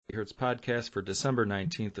Hertz podcast for December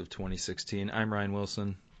 19th of 2016. I'm Ryan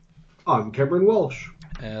Wilson. I'm Cameron Walsh.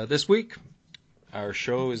 This week, our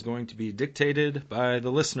show is going to be dictated by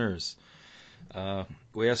the listeners.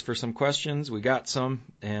 We asked for some questions. We got some,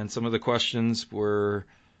 and some of the questions were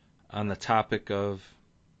on the topic of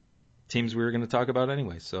teams we were going to talk about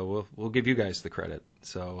anyway. So we'll give you guys the credit.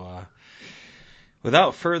 So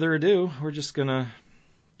without further ado, we're just going to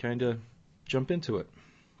kind of jump into it.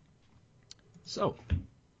 So,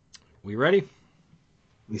 we ready?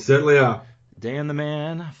 We certainly are. Dan the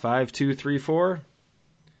Man, 5234.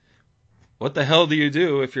 What the hell do you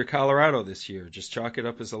do if you're Colorado this year? Just chalk it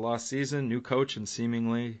up as a lost season, new coach, and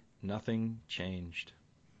seemingly nothing changed.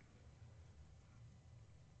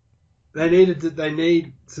 They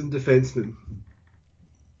need some defensemen.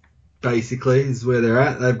 Basically, is where they're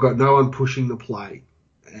at. They've got no one pushing the play,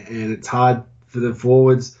 and it's hard for the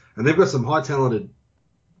forwards. And they've got some high talented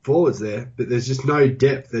forwards there, but there's just no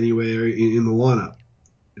depth anywhere in the lineup.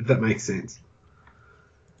 If that makes sense.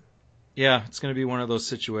 Yeah, it's going to be one of those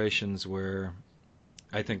situations where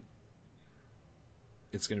I think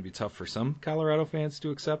it's going to be tough for some Colorado fans to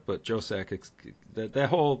accept, but Joe Sakic, that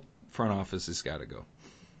whole front office has got to go.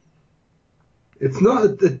 It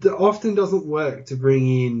often doesn't work to bring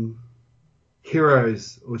in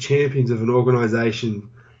heroes or champions of an organization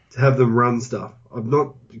to have them run stuff.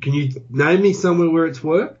 Can you name me somewhere where it's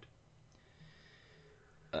worked?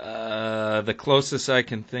 The closest I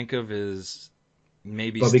can think of is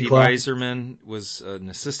maybe Bobby Steve Clark. Yzerman was an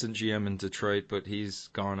assistant GM in Detroit, but he's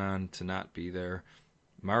gone on to not be there.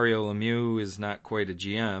 Mario Lemieux is not quite a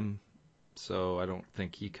GM, so I don't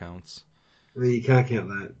think he counts. I mean, you can't count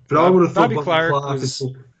that. But I would have thought Bobby Clark is...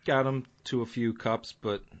 got him to a few cups,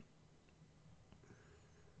 but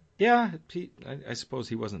yeah, I suppose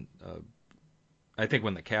he wasn't. I think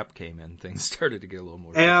when the cap came in, things started to get a little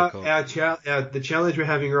more difficult. The challenge we're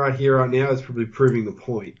having right here, right now, is probably proving the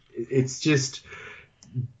point. It's just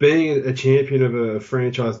being a champion of a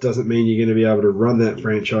franchise doesn't mean you're going to be able to run that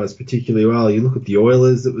franchise particularly well. You look at the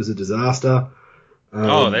Oilers; it was a disaster.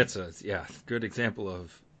 That's a good example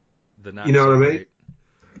of the not. You know what I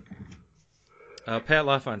mean? Pat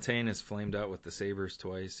LaFontaine has flamed out with the Sabres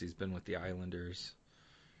twice. He's been with the Islanders.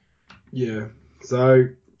 Yeah, so.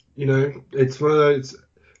 It's one of those.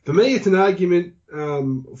 For me, it's an argument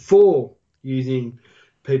for using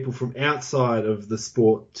people from outside of the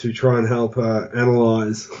sport to try and help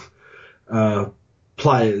analyze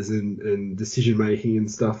players and decision making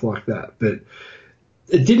and stuff like that. But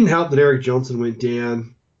it didn't help that Eric Johnson went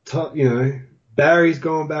down. Barry's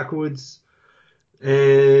gone backwards,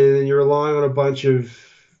 and you're relying on a bunch of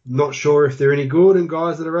not sure if they're any good and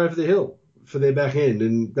guys that are over the hill for their back end,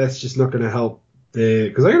 and that's just not going to help.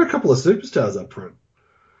 Because I got a couple of superstars up front.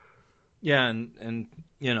 Yeah, and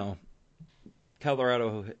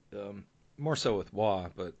Colorado, more so with Waugh,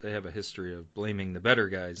 but they have a history of blaming the better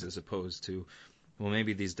guys as opposed to, well,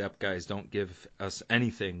 maybe these depth guys don't give us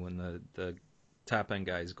anything when the top-end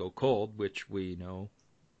guys go cold, which we know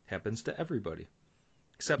happens to everybody,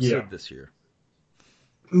 except Sid this year.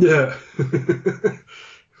 Yeah.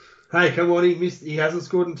 Hey, come on, he hasn't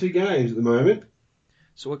scored in 2 games at the moment.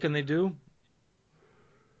 So what can they do?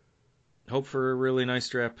 Hope for a really nice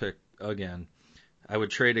draft pick again. I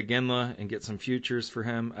would trade Iginla and get some futures for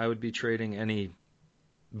him. I would be trading any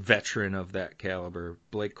veteran of that caliber.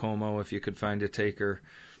 Blake Como, if you could find a taker.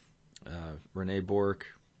 Rene Bourque.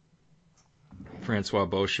 Francois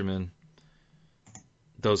Beauchemin.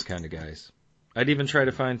 Those kind of guys. I'd even try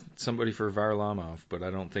to find somebody for Varlamov, but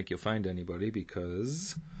I don't think you'll find anybody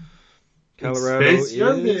because Colorado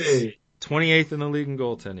is 28th in the league in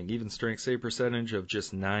goaltending. Even strength save percentage of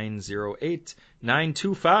just .908.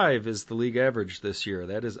 .925 is the league average this year.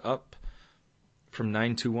 That is up from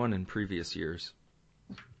 .921 in previous years.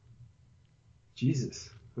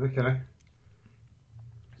 Jesus. Okay.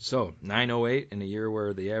 So, .908 in a year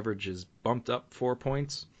where the average is bumped up 4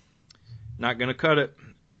 points. Not going to cut it.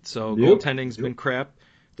 So, goaltending's been crap.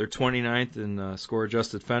 They're 29th in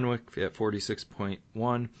score-adjusted Fenwick at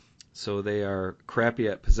 46.1. So they are crappy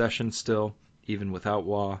at possession still, even without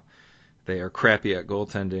Waugh. They are crappy at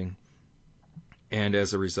goaltending. And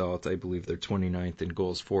as a result, I believe they're 29th in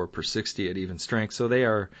goals for per 60 at even strength. So they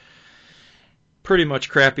are pretty much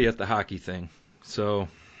crappy at the hockey thing. So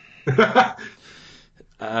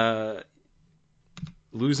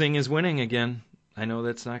losing is winning again. I know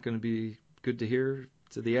that's not going to be good to hear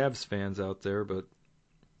to the Avs fans out there, but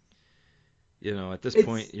at this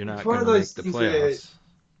point, you're not going to make the playoffs.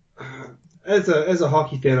 As a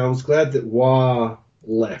hockey fan, I was glad that Waugh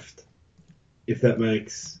left, if that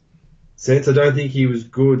makes sense. I don't think he was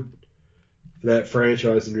good for that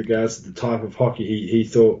franchise in regards to the type of hockey he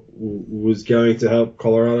thought was going to help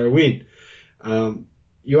Colorado win.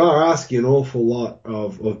 You are asking an awful lot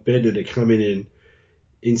of Bednar to come in and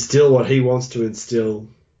instill what he wants to instill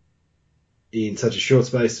in such a short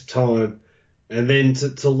space of time, and then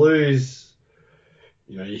to lose.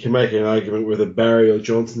 You can make an argument whether Barry or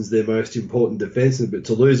Johnson's their most important defenseman, but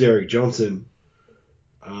to lose Erik Johnson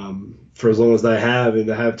for as long as they have, and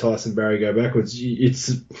to have Tyson Barrie go backwards,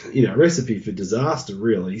 it's a recipe for disaster,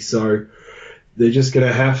 really. So they're just going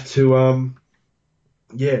to have to,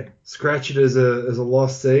 scratch it as a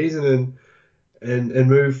lost season and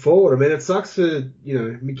move forward. I mean, it sucks for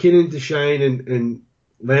McKinnon, Duchesne, and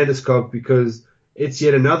Landeskog, because it's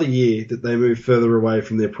yet another year that they move further away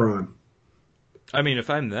from their prime. I mean, if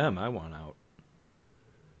I'm them, I want out.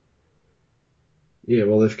 Yeah,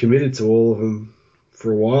 well, they've committed to all of them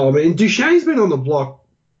for a while. I mean, Duchesne's been on the block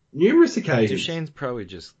numerous occasions. Duchesne's probably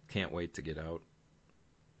just can't wait to get out.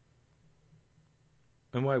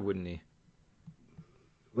 And why wouldn't he?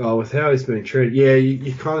 Well, with how he's been treated, yeah,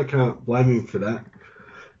 you kind of can't blame him for that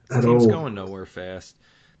at all. Team's going nowhere fast.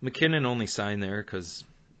 McKinnon only signed there because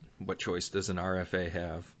what choice does an RFA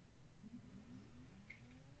have?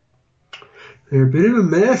 They're a bit of a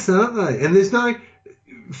mess, aren't they? And there's no,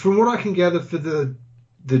 from what I can gather for the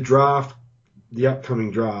draft, the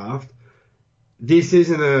upcoming draft, this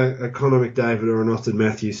isn't a Connor McDavid or an Austin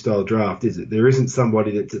Matthews style draft, is it? There isn't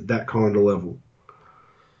somebody that's at that kind of level.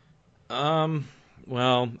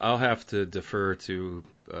 Well, I'll have to defer to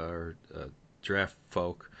our draft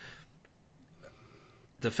folk.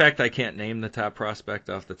 The fact I can't name the top prospect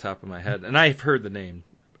off the top of my head, and I've heard the name,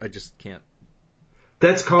 I just can't.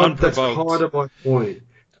 That's kind of my point.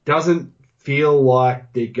 Doesn't feel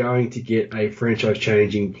like they're going to get a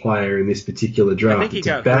franchise-changing player in this particular draft. I think he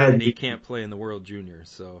got hurt and he can't play in the World Juniors,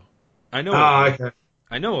 so I know. Okay.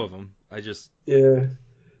 I know of him. I just But you're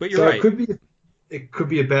so right. It could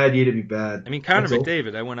be a bad year to be bad. I mean, Connor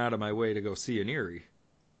McDavid, I went out of my way to go see in Erie.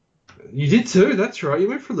 You did too. That's right. You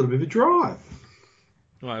went for a little bit of a drive.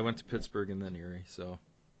 Well, I went to Pittsburgh and then Erie, so.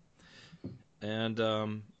 And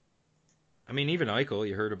I mean, even Eichel,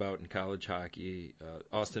 you heard about in college hockey,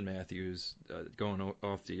 Austin Matthews going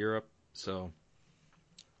off to Europe. So,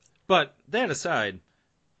 but that aside,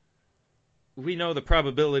 we know the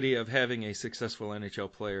probability of having a successful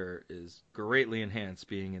NHL player is greatly enhanced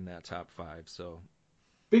being in that top 5. So,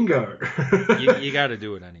 bingo. you got to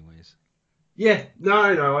do it anyways. Yeah, no,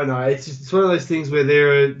 I know. It's one of those things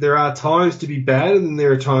where there are times to be bad and then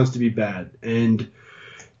there are times to be bad, and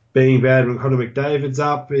being bad when Connor McDavid's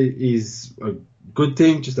up is a good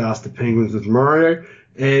thing. Just ask the Penguins with Mario.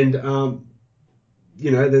 And,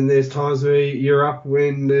 then there's times where you're up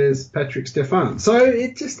when there's Patrick Stefan. So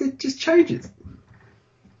it just changes.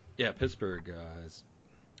 Yeah, Pittsburgh has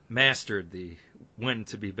mastered the when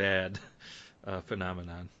to be bad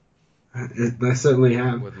phenomenon. They certainly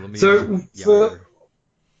have. With Lemieux, so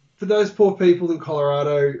for those poor people in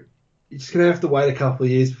Colorado, you're just going to have to wait a couple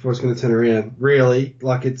of years before it's going to turn around. Really,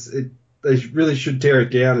 they really should tear it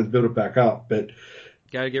down and build it back up. But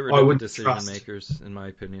got to get rid of the decision makers, in my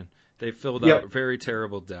opinion. They filled out very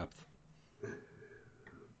terrible depth.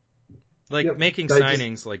 Making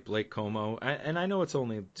signings like Blake Comeau, and I know it's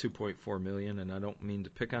only $2.4 million, and I don't mean to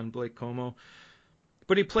pick on Blake Comeau,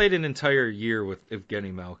 but he played an entire year with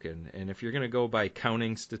Evgeny Malkin, and if you're going to go by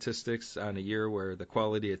counting statistics on a year where the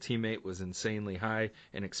quality of teammate was insanely high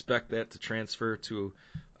and expect that to transfer to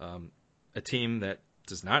a team that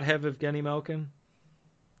does not have Evgeny Malkin,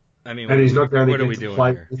 I mean, he's not going what are we doing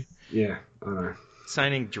here? Yeah, I know.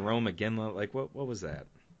 Signing Jerome Iginla, what was that?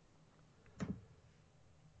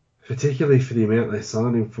 Particularly for the amount they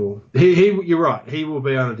signed him for. You're right. He will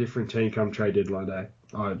be on a different team come trade deadline day.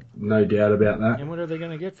 I have no doubt about that. And what are they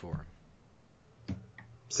going to get for him?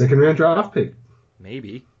 Second round draft pick.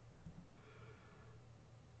 Maybe.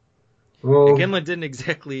 Well, Iginla didn't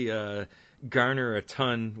exactly garner a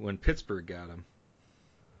ton when Pittsburgh got him.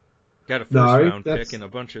 Got a first round pick and a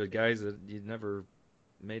bunch of guys that you never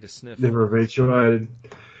made a sniff. Never eventuated.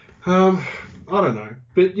 I don't know.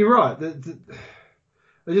 But you're right.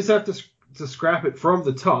 They just have to scrap it from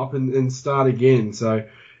the top and start again. So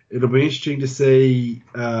it'll be interesting to see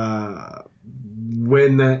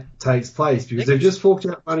when that takes place, because they've just forked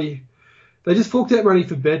out money. They just forked out money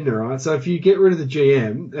for Bednar, right? So if you get rid of the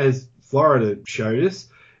GM, as Florida showed us,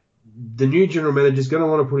 the new general manager is going to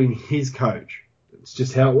want to put in his coach. It's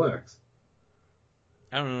just how it works.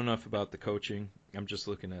 I don't know enough about the coaching. I'm just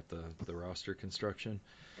looking at the roster construction.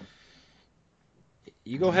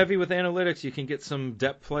 You go heavy with analytics, you can get some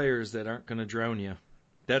depth players that aren't going to drown you.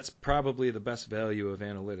 That's probably the best value of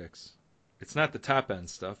analytics. It's not the top end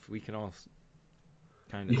stuff. We can all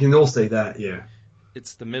kind You of. can all see that, yeah.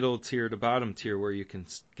 It's the middle tier to bottom tier where you can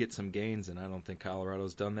get some gains, and I don't think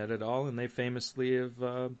Colorado's done that at all. And they famously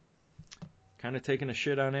have kind of taken a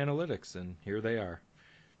shit on analytics, and here they are.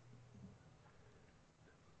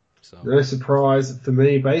 So No surprise for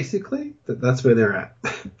me, basically, that's where they're at.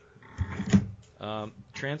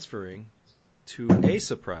 transferring to a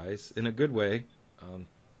surprise in a good way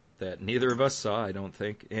that neither of us saw, I don't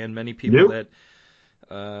think, and many people Nope.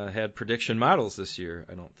 that had prediction models this year,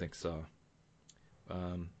 I don't think saw.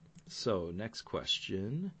 So next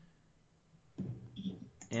question.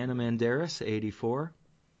 Anna Mandaris, 84.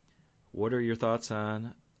 What are your thoughts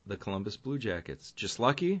on the Columbus Blue Jackets? Just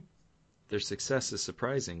lucky? Their success is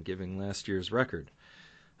surprising, given last year's record.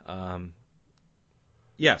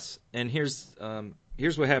 Yes, and here's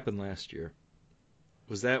what happened last year.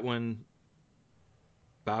 Was that when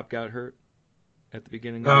Bob got hurt at the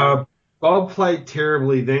beginning of the year? Bob played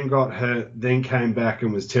terribly, then got hurt, then came back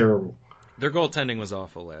and was terrible. Their goaltending was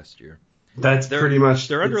awful last year. That's pretty much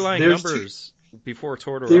their underlying numbers before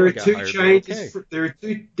There are Tortorella got two hired. changes.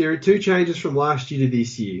 Okay. There are two changes from last year to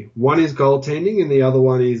this year. One is goaltending, and the other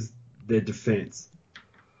one is their defense.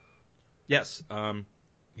 Yes.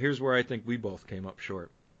 Here's where I think we both came up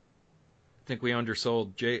short. I think we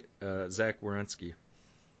undersold Zach Werenski.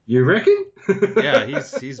 You reckon? Yeah,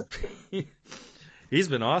 he's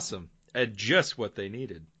been awesome at just what they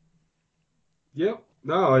needed. Yep.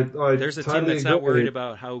 No, I There's a totally team that's not agree. worried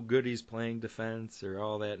about how good he's playing defense or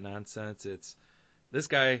all that nonsense. It's this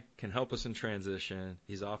guy can help us in transition.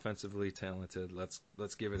 He's offensively talented.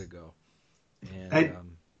 Let's give it a go. And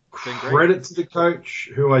been great. Credit to the coach,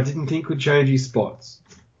 who I didn't think would change his spots.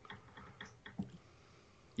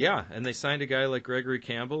 Yeah, and they signed a guy like Gregory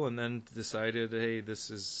Campbell, and then decided, hey, this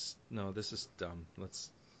is dumb. Let's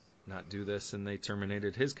not do this, and they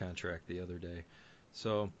terminated his contract the other day.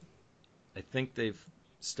 So I think they've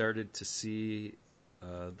started to see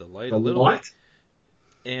the light a little bit.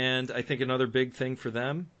 And I think another big thing for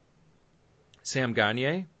them, Sam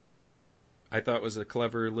Gagner, I thought was a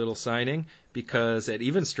clever little signing because at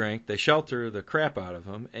even strength, they shelter the crap out of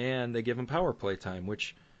him, and they give him power play time,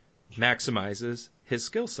 which maximizes his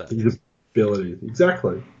skill set. His ability.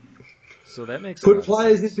 Exactly. So that makes Put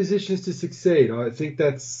players in positions to succeed. I think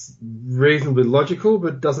that's reasonably logical,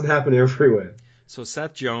 but doesn't happen everywhere. So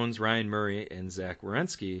Seth Jones, Ryan Murray, and Zach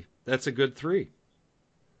Werenski, that's a good three.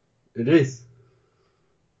 It is.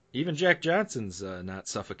 Even Jack Johnson's not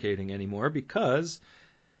suffocating anymore because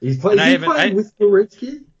He's playing with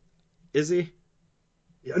Werenski. Is he?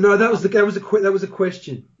 No, that was a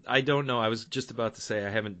question. I don't know. I was just about to say I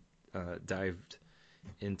haven't dived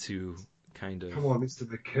into kind of. Come on, Mr.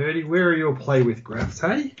 McCurdy, where are your play with graphs,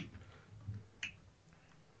 hey?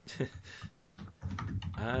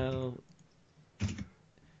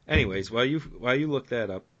 Anyways, while you look that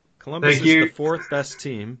up, Columbus is the fourth best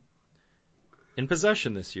team in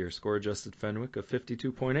possession this year. Score adjusted Fenwick of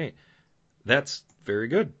 52.8. That's very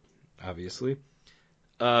good, obviously.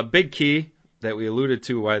 Big key that we alluded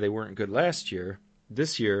to why they weren't good last year.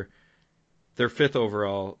 This year, they're fifth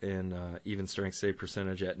overall in even strength save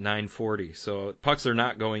percentage at .940. So pucks are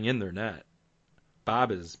not going in their net.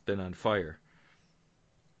 Bob has been on fire.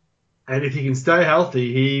 And if he can stay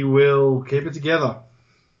healthy, he will keep it together.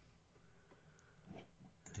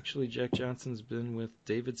 Actually, Jack Johnson's been with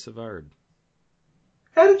David Savard.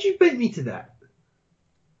 How did you beat me to that?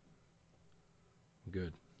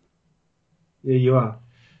 Good. Yeah, you are.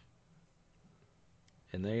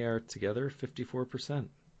 And they are together 54%.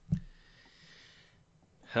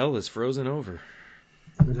 Hell is frozen over.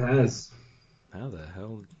 It has. How the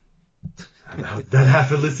hell? That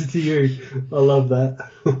happened. Listen to you. I love that.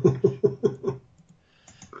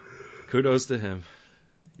 Kudos to him.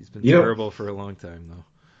 He's been terrible for a long time, though.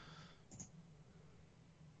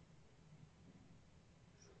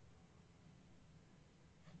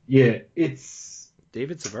 Yeah, it's...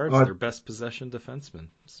 David Savard's their best possession defenseman.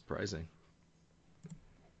 Surprising.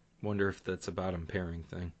 Wonder if that's a bottom pairing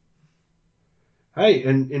thing. Hey,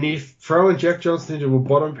 and if throwing Jack Johnson into a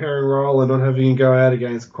bottom pairing role and not having him go out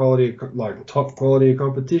against top quality of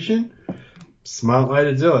competition, smart way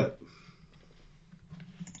to do it.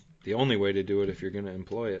 The only way to do it if you're going to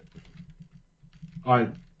employ it. I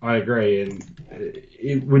agree, and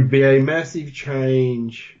it would be a massive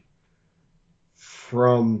change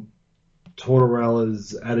from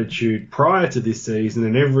Tortorella's attitude prior to this season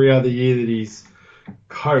and every other year that he's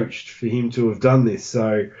coached for him to have done this.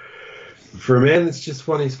 So for a man that's just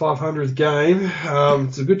won his 500th game,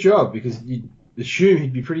 it's a good job because you'd assume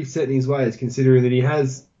he'd be pretty set in his ways considering that he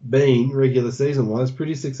has been, regular season-wise,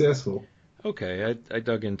 pretty successful. Okay, I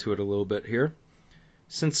dug into it a little bit here.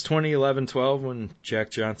 Since 2011-12, when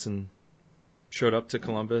Jack Johnson showed up to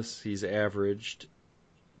Columbus, he's averaged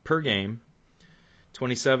per game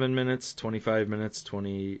 27 minutes, 25 minutes,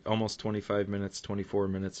 almost 25 minutes, 24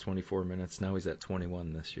 minutes, 24 minutes. Now he's at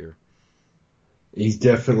 21 this year. He's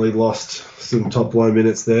definitely lost some top line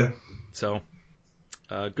minutes there. So,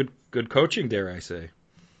 good coaching, dare I say.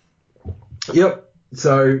 Yep.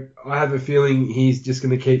 So I have a feeling he's just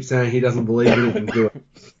going to keep saying he doesn't believe in it and do it.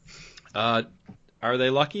 Are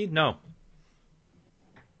they lucky? No.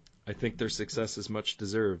 I think their success is much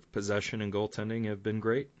deserved. Possession and goaltending have been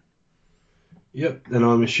great. Yep. And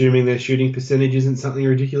I'm assuming their shooting percentage isn't something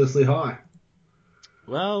ridiculously high.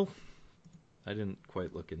 Well, I didn't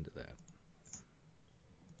quite look into that.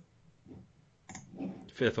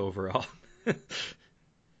 5th overall.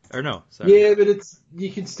 Or no, sorry. Yeah, but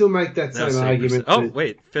you can still make that same argument. Oh,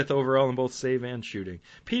 wait, 5th overall in both save and shooting.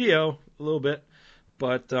 PDO, a little bit,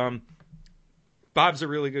 but Bob's a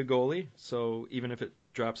really good goalie, so even if it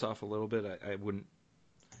drops off a little bit,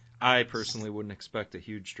 I personally wouldn't expect a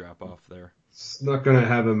huge drop off there. It's not going to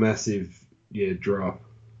have a massive drop.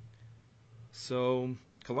 So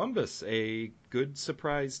Columbus, a good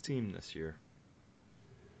surprise team this year.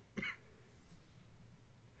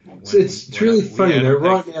 So it's really funny though.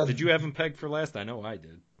 Right now, did you have them pegged for last? I know I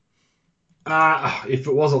did. If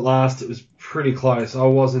it wasn't last, it was pretty close. I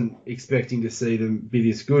wasn't expecting to see them be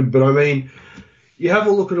this good, but I mean, you have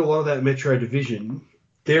a look at a lot of that Metro division.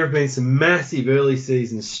 There have been some massive early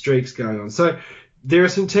season streaks going on. So there are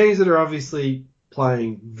some teams that are obviously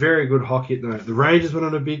playing very good hockey at the moment. The Rangers went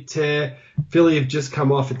on a big tear. Philly have just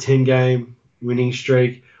come off a 10-game winning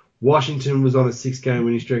streak. Washington was on a 6-game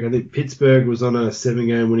winning streak. I think Pittsburgh was on a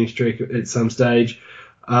 7-game winning streak at some stage.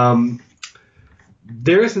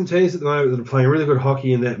 There are some teams at the moment that are playing really good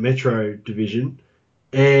hockey in that Metro division,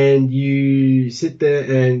 and you sit there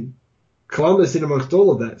and Columbus, in amongst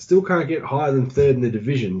all of that, still can't get higher than 3rd in the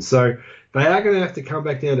division. So they are going to have to come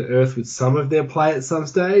back down to earth with some of their play at some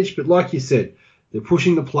stage. But like you said, they're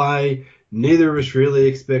pushing the play. Neither of us really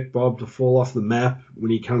expect Bob to fall off the map when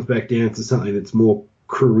he comes back down to something that's more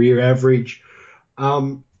career average.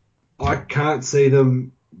 I can't see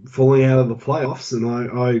them falling out of the playoffs,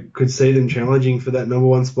 and I could see them challenging for that number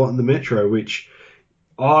 1 spot in the Metro, which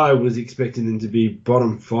I was expecting them to be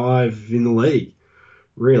bottom 5 in the league,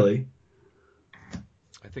 really.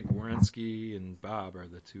 I think Werenski and Bob are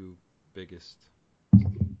the 2 biggest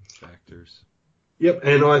factors. Yep,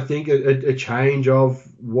 and I think a change of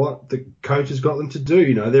what the coach has got them to do.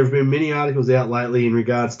 You know, there have been many articles out lately in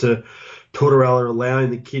regards to Tortorella allowing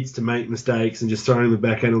the kids to make mistakes and just throwing them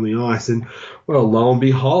back out on the ice. And, well, lo and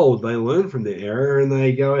behold, they learn from their error and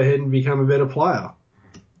they go ahead and become a better player.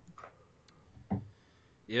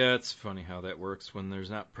 Yeah, it's funny how that works when there's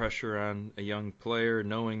not pressure on a young player,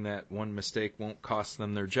 knowing that one mistake won't cost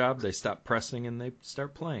them their job. They stop pressing and they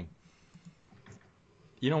start playing.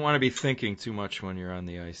 You don't want to be thinking too much when you're on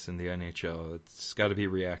the ice in the NHL. It's got to be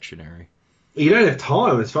reactionary. You don't have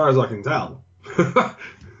time, as far as I can tell.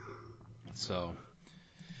 So,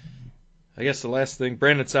 I guess the last thing,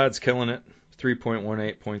 Brandon Saad's killing it.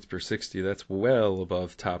 3.18 points per 60. That's well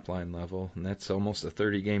above top line level, and that's almost a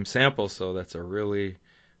 30-game sample, so that's a really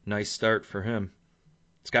nice start for him.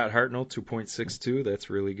 Scott Hartnell, 2.62. That's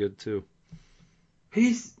really good, too.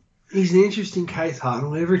 He's an interesting case,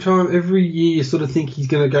 Hartnell. Every year you sort of think he's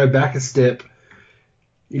going to go back a step.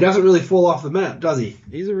 He doesn't really fall off the map, does he?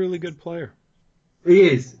 He's a really good player. He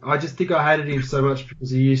is. I just think I hated him so much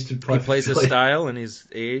because he used to play. He plays his style and his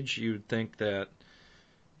age. You'd think that,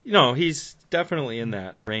 he's definitely in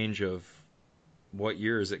that range of what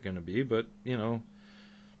year is it going to be, but,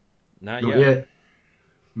 not yet.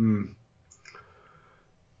 Not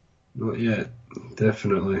yet.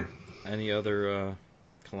 Definitely. Any other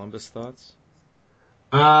Columbus thoughts?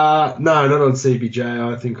 No, not on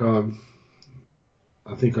CBJ.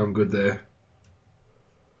 I think I'm good there.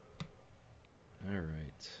 All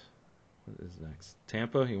right. What is next?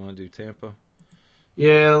 Tampa? You want to do Tampa?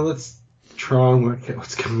 Yeah, let's try and work out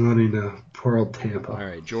what's going on in poor old Tampa. All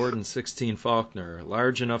right. Jordan 16 Faulkner.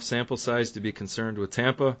 Large enough sample size to be concerned with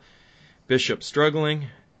Tampa. Bishop struggling.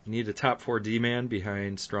 Need a top 4 D-man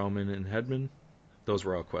behind Strowman and Hedman. Those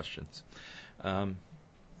were all questions. I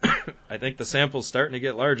think the sample's starting to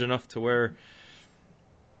get large enough to where,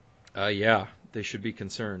 they should be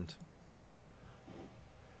concerned.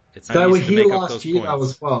 It's not they were easy to here make up last those year, points. though,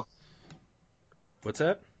 as well. What's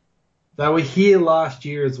that? They were here last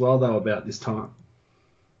year as well, though, about this time.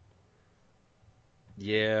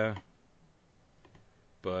 Yeah,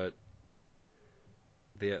 but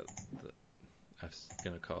I was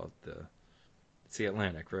gonna call it it's the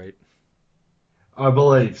Atlantic, right? I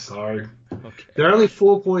believe so. Okay. They're only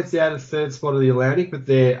 4 points out of third spot of the Atlantic, but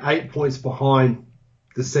they're 8 points behind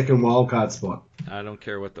the second wildcard spot. I don't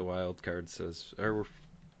care what the wild card says.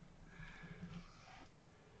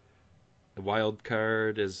 The wild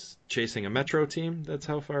card is chasing a Metro team. That's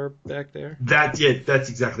how far back they are. That's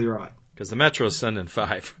exactly right. Because the Metro's sending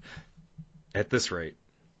 5 at this rate.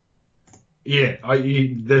 Yeah,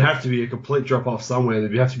 there'd have to be a complete drop off somewhere.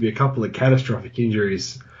 There'd have to be a couple of catastrophic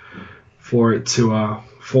injuries for it to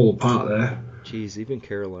fall apart there. Jeez, even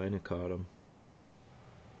Carolina caught him.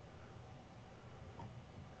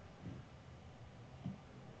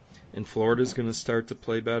 And Florida's going to start to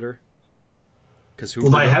play better.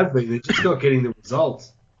 Well, they have been. They're just not getting the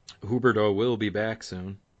results. Huberdeau will be back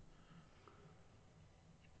soon.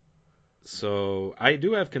 So I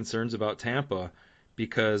do have concerns about Tampa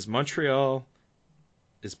because Montreal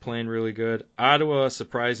is playing really good. Ottawa,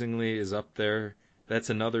 surprisingly, is up there.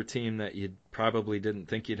 That's another team that you probably didn't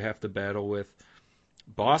think you'd have to battle with.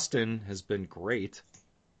 Boston has been great.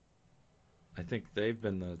 I think they've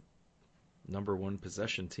been the number 1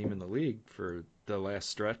 possession team in the league for the last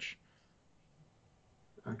stretch.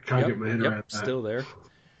 I can't get my head around that. Still there.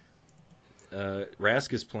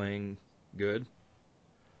 Rask is playing good.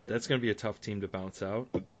 That's going to be a tough team to bounce out.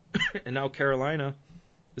 And now Carolina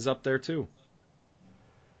is up there too.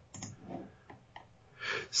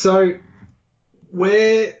 So,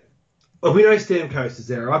 we know Stamkos is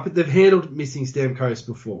there, right? But they've handled missing Stamkos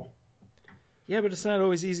before. Yeah, but it's not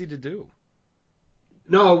always easy to do.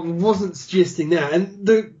 No, I wasn't suggesting that. And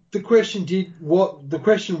the question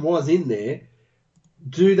was in there.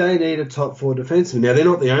 Do they need a top 4 defenseman? Now, they're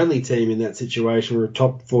not the only team in that situation where a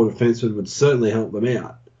top 4 defenseman would certainly help them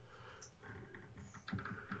out.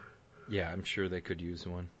 Yeah, I'm sure they could use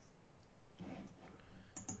one.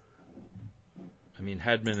 I mean,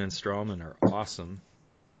 Hedman and Strawman are awesome.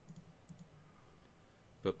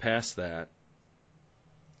 But past that...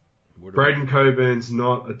 Braden Coburn's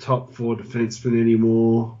not a top 4 defenseman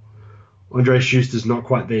anymore. Andre Schuster's not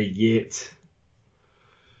quite there yet.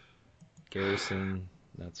 Garrison,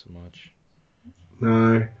 not so much.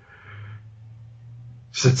 No.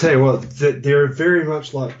 So tell you what, they're very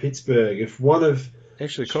much like Pittsburgh. If one of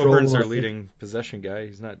Actually, Coburn's their leading possession guy.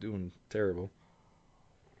 He's not doing terrible.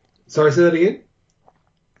 Sorry, say that again?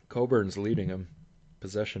 Coburn's leading him,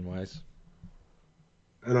 possession-wise.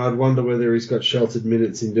 And I'd wonder whether he's got sheltered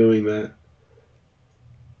minutes in doing that.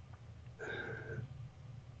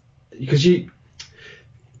 Because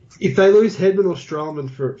if they lose Hedman or Stralman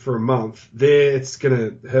for a month, it's going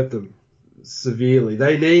to hurt them severely.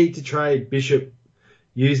 They need to trade Bishop,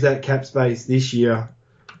 use that cap space this year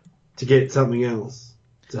to get something else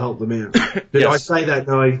to help them out. But yes. I say that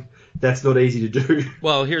knowing that's not easy to do.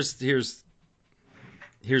 Well, here's the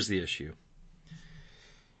issue.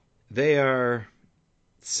 They are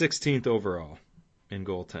 16th overall in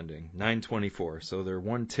goaltending, .924, so they're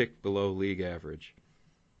 1 tick below league average.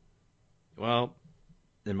 Well,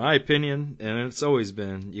 in my opinion, and it's always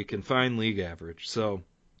been, you can find league average. So,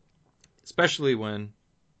 especially when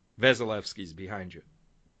Vasilevsky's behind you.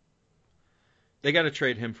 They got to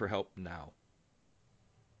trade him for help now.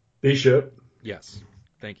 Bishop? Yes.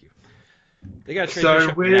 Thank you. They got to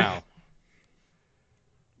trade Bishop now.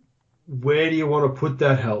 Where do you want to put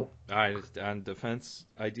that help? On defense,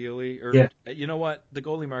 ideally. Or, yeah. You know what? The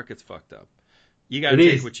goalie market's fucked up. You got to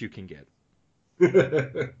take what you can get.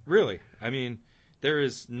 Really. I mean, there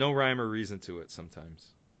is no rhyme or reason to it sometimes.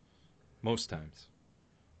 Most times.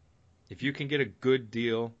 If you can get a good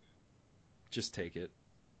deal, just take it.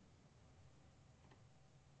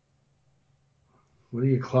 What do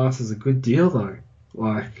you class as a good deal, though?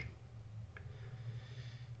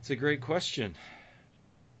 It's a great question.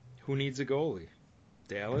 Who needs a goalie?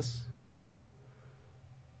 Dallas?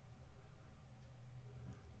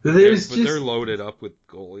 They're loaded up with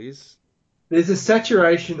goalies. There's a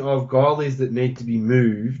saturation of goalies that need to be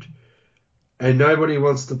moved, and nobody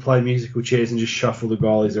wants to play musical chairs and just shuffle the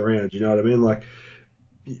goalies around. You know what I mean? Like,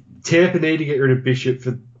 Tampa need to get rid of Bishop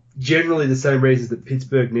for generally the same reasons that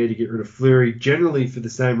Pittsburgh need to get rid of Fleury, generally for the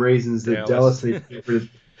same reasons that Dallas need to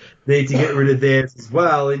get rid of theirs as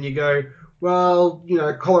well. And you go, well,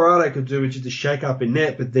 Colorado could do with just a shake-up in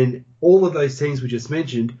net, but then all of those teams we just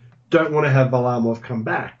mentioned don't want to have Varlamov come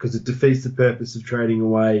back because it defeats the purpose of trading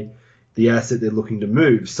away the asset they're looking to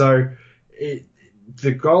move. So the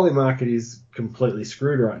goalie market is completely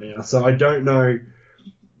screwed right now. So I don't know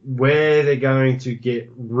where they're going to get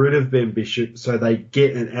rid of Ben Bishop so they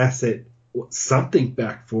get an asset or something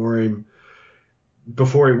back for him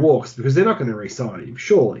before he walks, because they're not going to re-sign him,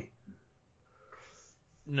 surely.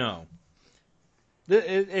 No.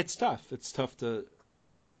 It's tough. It's tough to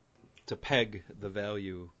to peg the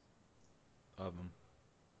value of him.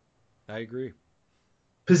 I agree.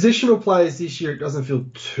 Positional players this year, it doesn't feel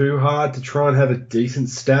too hard to try and have a decent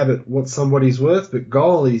stab at what somebody's worth, but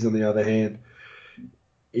goalies, on the other hand,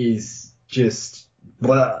 is just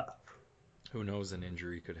blah. Who knows, an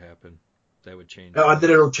injury could happen. That would change. And then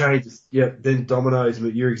it'll change. Yeah, then dominoes,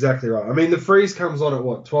 but you're exactly right. I mean, the freeze comes on at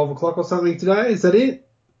what, 12 o'clock or something today? Is that it?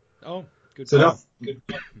 Oh, good. So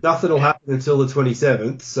nothing will happen until the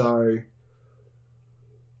 27th, so...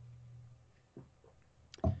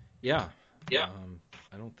 Yeah.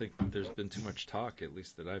 I don't think there's been too much talk, at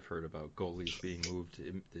least that I've heard, about goalies being moved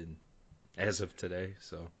as of today,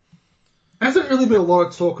 so... Hasn't really been a lot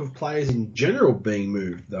of talk of players in general being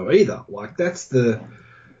moved, though, either. Like, that's the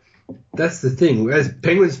thing. As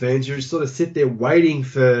Penguins fans, you just sort of sit there waiting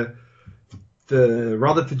for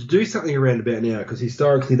Rutherford to do something around about now, because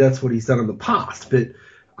historically that's what he's done in the past. But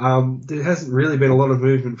there hasn't really been a lot of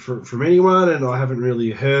movement from anyone, and I haven't really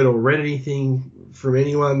heard or read anything from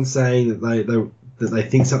anyone saying that they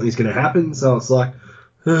think something's going to happen. So it's like,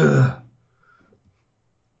 ugh.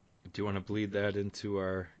 Do you want to bleed that into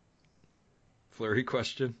our Fleury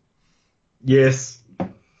question? Yes.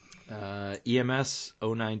 EMS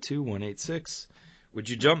 092186. Would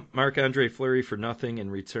you jump Marc-Andre Fleury for nothing in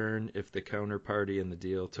return if the counterparty in the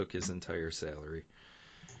deal took his entire salary?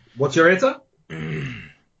 What's your answer?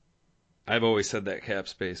 I've always said that cap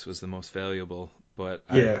space was the most valuable, but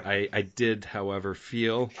yeah. I did, however,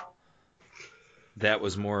 feel that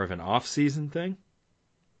was more of an off-season thing,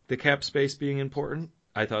 the cap space being important.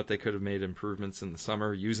 I thought they could have made improvements in the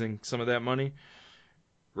summer using some of that money.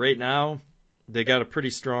 Right now, they got a pretty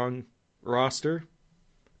strong roster.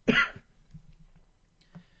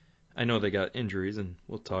 I know they got injuries, and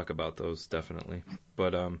we'll talk about those definitely.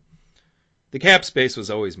 But the cap space was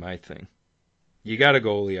always my thing. You got a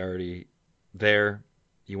goalie already there.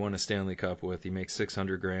 You won a Stanley Cup with. He makes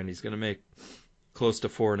 $600,000. He's going to make close to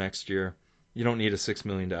 $4 million next year. You don't need a $6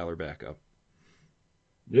 million backup.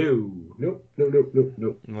 No.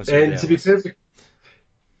 And to be perfect,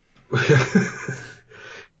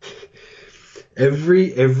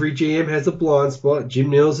 every GM has a blind spot. Jim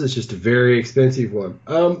Nils is just a very expensive one.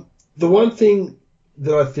 The one thing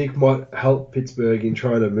that I think might help Pittsburgh in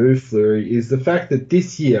trying to move Fleury is the fact that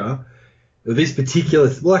this year, this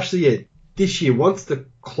year, once the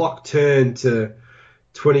clock turned to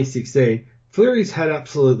 2016, Fleury's had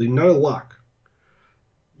absolutely no luck.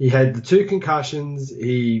 He had the 2 concussions,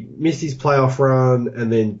 he missed his playoff run,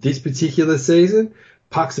 and then this particular season,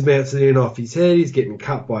 pucks are bouncing in off his head, he's getting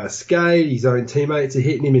cut by a skate, his own teammates are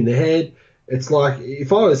hitting him in the head. It's like,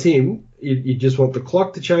 if I was him, you'd just want the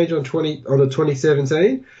clock to change on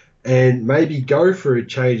 2017 and maybe go for a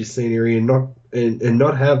change of scenery and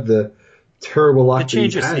not have the terrible luck. The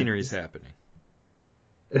change of scenery is happening.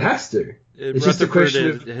 It has to. It's just a question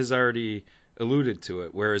of... has already alluded to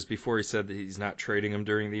it, whereas before he said that he's not trading him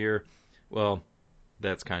during the year. Well,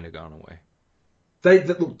 that's kind of gone away.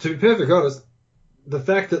 To be perfectly honest, the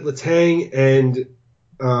fact that Letang and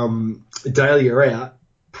Daly are out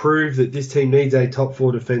prove that this team needs a top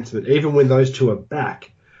 4 defenseman. Even when those two are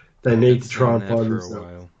back, they need to try and find themselves. For a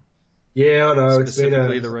while. Yeah, I know.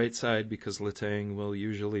 Specifically the right side, because Letang will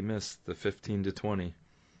usually miss the 15 to 20.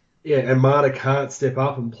 Yeah, and Marta can't step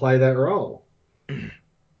up and play that role.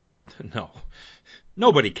 No.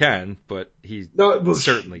 Nobody can, but he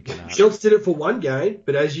certainly cannot. Schultz did it for one game,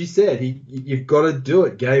 but as you said, you've got to do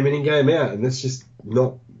it game in and game out, and that's just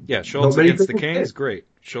not... Yeah, Schultz against the Canes, great.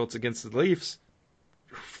 Schultz against the Leafs,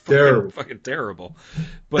 fucking terrible.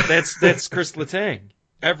 But that's Chris Letang.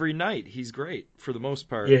 Every night, he's great, for the most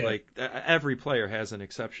part. Yeah. Like, every player has an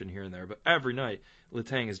exception here and there, but every night,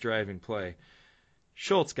 Letang is driving play.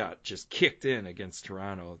 Schultz got just kicked in against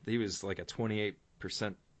Toronto. He was like a 28%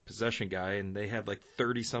 possession guy, and they had like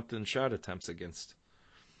 30-something shot attempts against.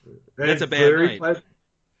 That's a bad night.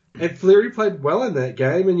 And Fleury played well in that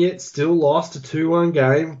game, and yet still lost a 2-1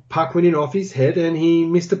 game. Puck went in off his head, and he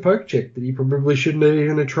missed a poke check that he probably shouldn't have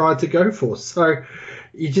even tried to go for. So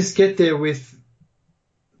you just get there with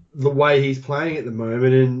the way he's playing at the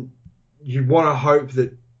moment, and you want to hope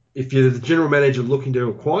that if you're the general manager looking to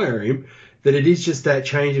acquire him, that it is just that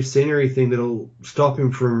change of scenery thing that'll stop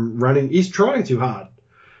him from running. He's trying too hard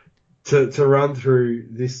to run through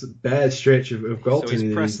this bad stretch of goaltending. So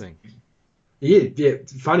he's pressing. Yeah,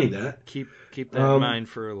 funny that. Keep that in mind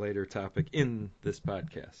for a later topic in this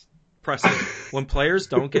podcast. Pressing. When players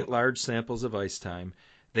don't get large samples of ice time,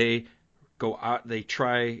 they go out. They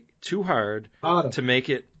try too hard to make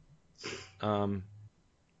it the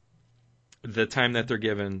time that they're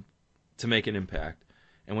given to make an impact.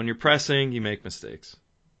 And when you're pressing, you make mistakes.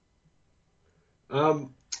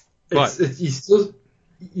 But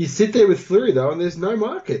you sit there with Fleury though, and there's no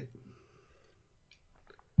market.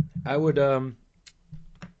 I would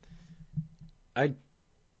I'd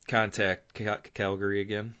contact Calgary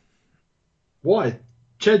again. Why?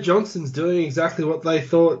 Chad Johnson's doing exactly what they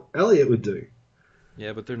thought Elliott would do.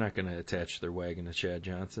 Yeah, but they're not going to attach their wagon to Chad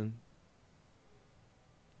Johnson.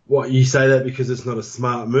 What, you say that because it's not a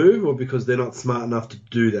smart move, or because they're not smart enough to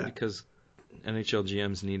do that? Because NHL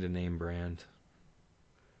GMs need a name brand.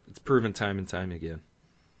 It's proven time and time again.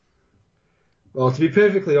 Well, to be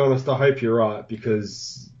perfectly honest, I hope you're right,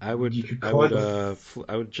 because I would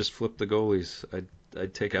just flip the goalies.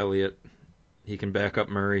 I'd take Elliott. He can back up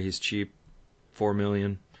Murray. He's cheap, $4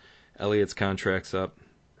 million. Elliott's contract's up.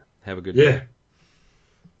 Have a good day.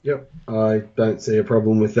 Yep. I don't see a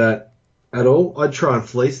problem with that at all. I'd try and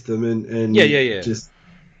fleece them and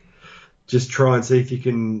just try and see if you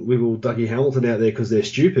can wiggle Dougie Hamilton out there because they're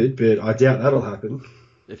stupid, but I doubt that'll happen.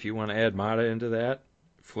 If you want to add Mata into that,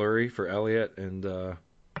 Fleury for Elliott and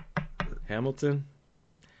Hamilton,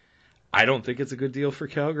 I don't think it's a good deal for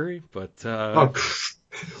Calgary, but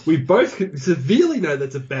we both severely know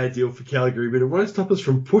that's a bad deal for Calgary, but it won't stop us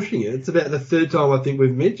from pushing it. It's about the third time I think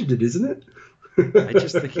we've mentioned it, isn't it? I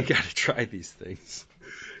just think you got to try these things.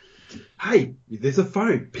 Hey, there's a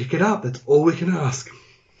phone. Pick it up. That's all we can ask.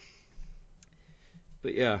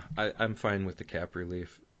 But yeah, I'm fine with the cap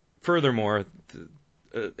relief. Furthermore,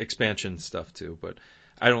 the expansion stuff too, but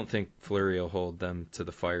I don't think Fleury will hold them to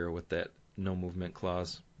the fire with that no movement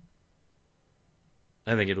clause.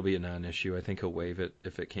 I think it'll be a non-issue. I think he'll waive it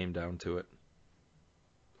if it came down to it.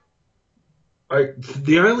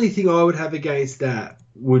 The only thing I would have against that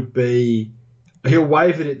would be he'll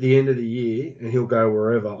waive it at the end of the year and he'll go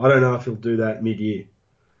wherever. I don't know if he'll do that mid-year.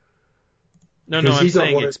 No, I'm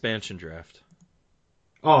saying expansion draft.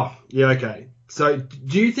 Oh, yeah, okay. So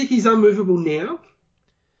do you think he's unmovable now?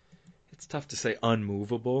 It's tough to say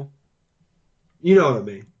unmovable. You know what I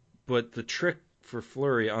mean. But the trick for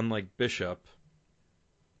Fleury, unlike Bishop,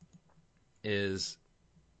 is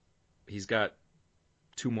he's got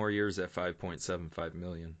 2 more years at $5.75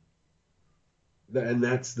 million. And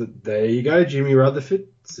there you go, Jimmy Rutherford,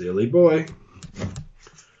 silly boy.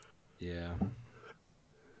 Yeah.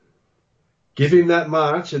 Give him that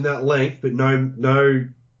much and that length, but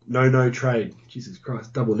no trade. Jesus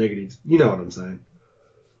Christ, double negatives. You know what I'm saying.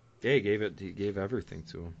 Yeah, he gave everything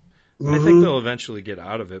to him. Mm-hmm. I think they'll eventually get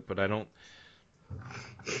out of it, but I don't.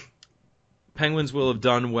 Penguins will have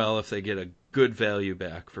done well if they get a good value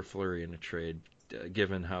back for Fleury in a trade,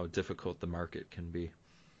 given how difficult the market can be.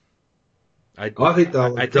 I think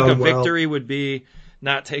a victory would be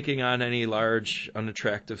not taking on any large,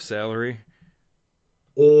 unattractive salary.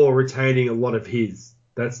 Or retaining a lot of his.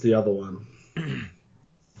 That's the other one.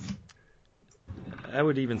 I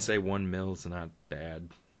would even say $1 mill's not bad.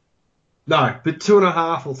 No, but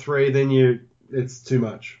 2.5 or 3, then it's too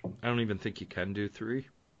much. I don't even think you can do 3.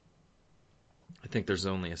 I think there's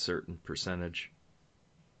only a certain percentage.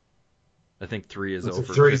 I think 3 is over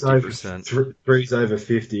 50%. 3's over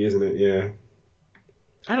 50, isn't it? Yeah.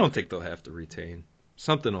 I don't think they'll have to retain.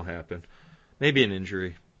 Something will happen. Maybe an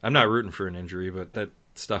injury. I'm not rooting for an injury, but that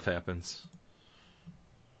stuff happens.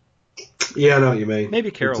 Yeah, I know what you mean.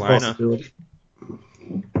 Maybe Carolina.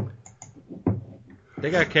 They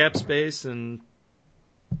got cap space, and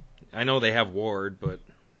I know they have Ward, but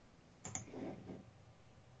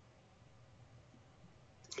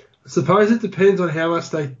I suppose it depends on how much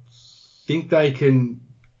they think they can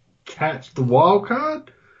catch the wild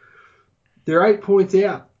card. They're 8 points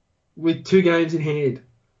out with 2 games in hand.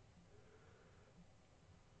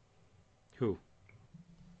 Who?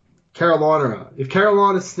 Carolina are. If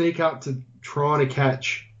Carolina sneak up to trying to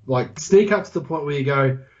catch, sneak up to the point where you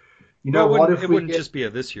go, what if it wouldn't just be a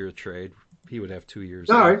this year trade. He would have 2 years.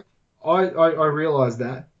 No, I realise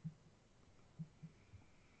that.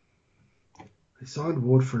 They signed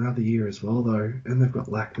Ward for another year as well, though, and they've got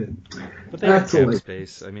Lackman. But they have cap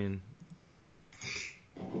space. I mean,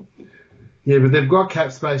 yeah, but they've got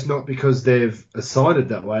cap space not because they've assigned it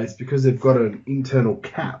that way. It's because they've got an internal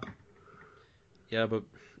cap. Yeah, but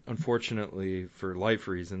unfortunately, for life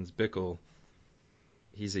reasons, Bickle,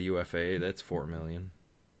 he's a UFA. That's $4 million.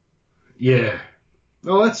 Yeah.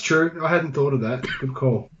 Oh, that's true. I hadn't thought of that. Good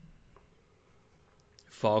call.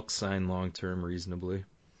 Falk signed long-term reasonably.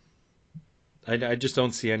 I just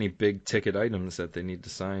don't see any big-ticket items that they need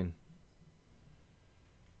to sign.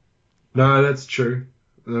 No, that's true.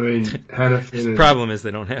 I mean, Hanifin... The problem is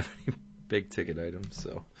they don't have any big-ticket items,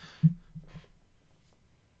 so...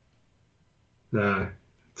 No,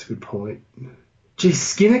 that's a good point. Gee,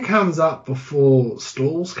 Skinner comes up before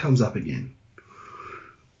Stalls comes up again.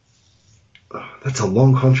 That's a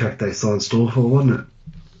long contract they signed Storr for, wasn't it?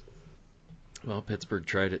 Well, Pittsburgh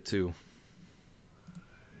tried it too.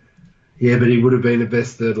 Yeah, but he would have been the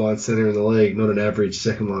best third line center in the league, not an average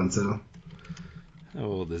second line center. How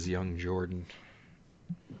old is young Jordan?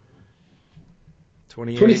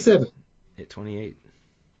 28? 27. 28.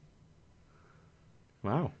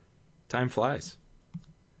 Wow. Time flies.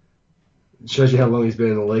 It shows you how long he's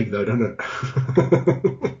been in the league, though, doesn't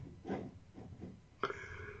it?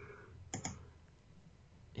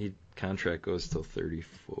 Contract goes till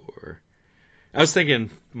 34. I was thinking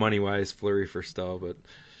money-wise, Fleury for Stahl, but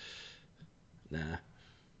nah.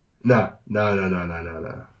 No.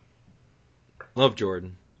 Love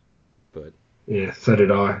Jordan, but Yeah, so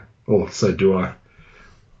did I. Or so do I.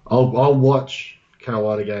 I'll watch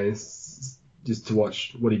Carolina games just to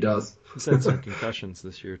watch what he does. he's had some concussions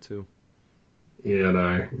this year too. Yeah, I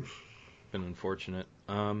know. Been unfortunate.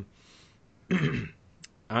 On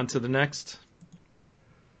to the next.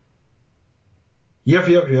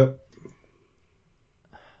 Yep.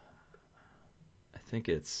 I think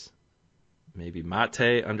it's maybe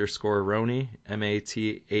Mate underscore Roney,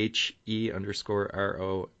 MATHE_RONI.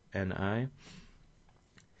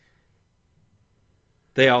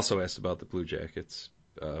 They also asked about the Blue Jackets.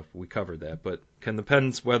 We covered that, but can the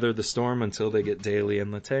Pens weather the storm until they get Daly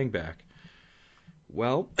and Letang back?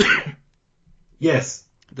 Well, Yes.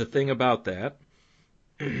 the thing about that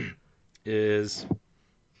is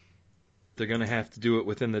they're going to have to do it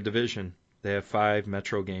within the division. They have 5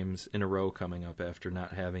 Metro games in a row coming up after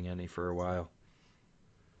not having any for a while.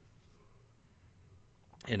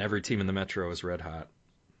 And every team in the Metro is red hot.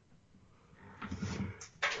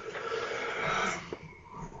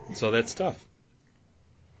 So that's tough.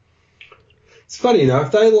 It's funny,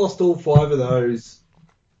 if they lost all 5 of those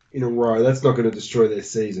in a row, that's not going to destroy their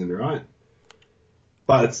season, right?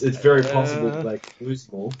 But it's very possible that they could lose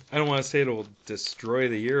them all. I don't want to say it'll destroy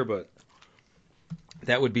the year, but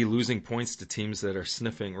that would be losing points to teams that are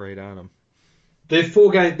sniffing right on them. They're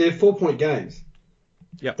 4-point games.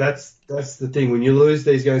 Yeah. That's the thing. When you lose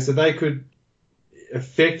these games, so they could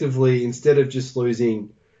effectively, instead of just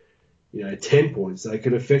losing, 10 points, they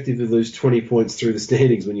could effectively lose 20 points through the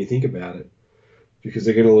standings when you think about it, because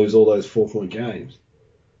they're going to lose all those 4-point games.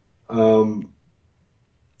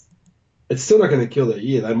 It's still not going to kill their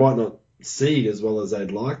year. They might not seed as well as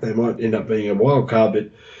they'd like. They might end up being a wild card,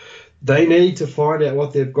 but they need to find out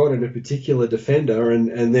what they've got in a particular defender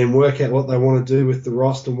and then work out what they want to do with the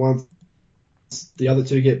roster once the other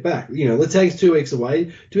two get back. Letang's 2 weeks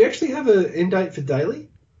away. Do we actually have an end date for Daly?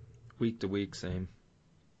 Week to week, same.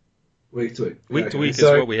 Week to week. Week to week is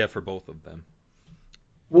what we have for both of them.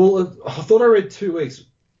 Well, I thought I read 2 weeks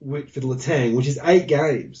for Letang, which is 8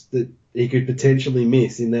 games that he could potentially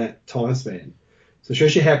miss in that time span. So it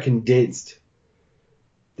shows you how condensed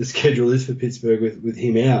the schedule is for Pittsburgh with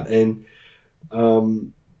him out. And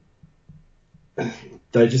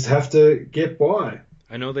they just have to get by.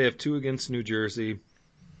 I know they have 2 against New Jersey,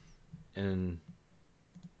 and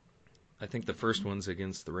I think the first one's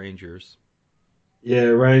against the Rangers. Yeah,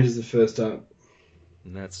 Rangers the first up.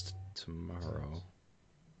 And that's tomorrow,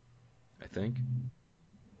 I think.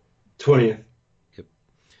 20th. Yep.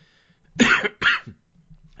 I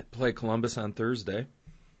play Columbus on Thursday,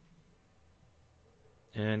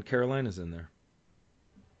 and Carolina's in there.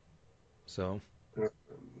 So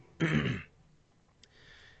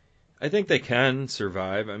I think they can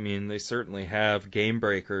survive. I mean, they certainly have game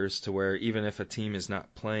breakers to where even if a team is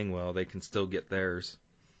not playing well, they can still get theirs,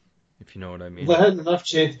 if you know what I mean. They had enough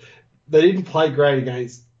chance. They didn't play great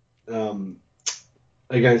against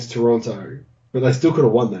Toronto, but they still could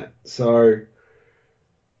have won that. So,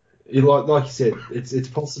 like you said, it's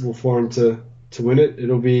possible for them to win it.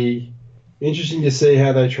 It'll be interesting to see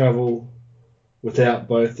how they travel without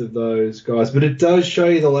both of those guys. But it does show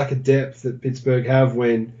you the lack of depth that Pittsburgh have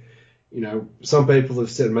when, some people have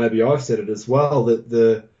said, maybe I've said it as well, that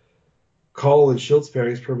the Cole and Schultz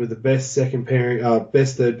pairing is probably the best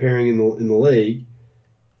third pairing in the league.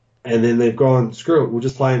 And then they've gone, screw it, we'll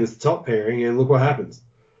just play him as the top pairing, and look what happens.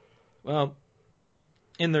 Well,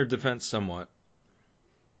 in their defense somewhat,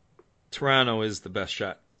 Toronto is the best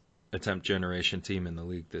shot attempt generation team in the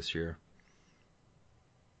league this year.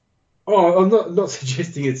 Oh, I'm not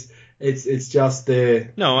suggesting it's just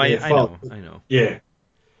their No, I fault. I know. Yeah.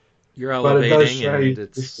 You're elevating, and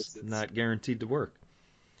it's distance. not guaranteed to work.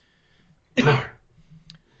 No.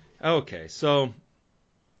 Okay, so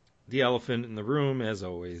the elephant in the room, as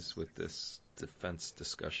always, with this defense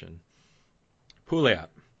discussion. Pouliot.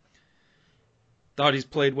 Thought he's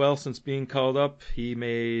played well since being called up. He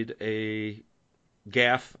made a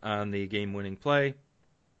gaffe on the game-winning play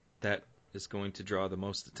that is going to draw the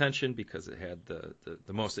most attention because it had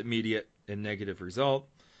the most immediate and negative result.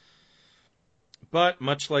 But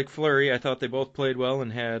much like Fleury, I thought they both played well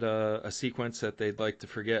and had a sequence that they'd like to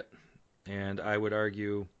forget. And I would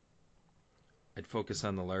argue I'd focus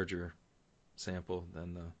on the larger sample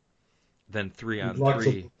than three You'd on like to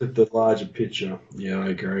three. look at the larger picture. Yeah, I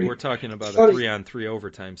agree. We're talking about It's a funny. 3-on-3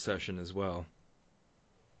 overtime session as well.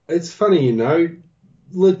 It's funny,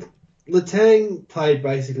 Letang played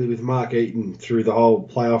basically with Mark Eaton through the whole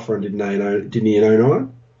playoff run, didn't he in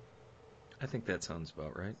 09? I think that sounds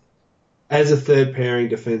about right. As a third pairing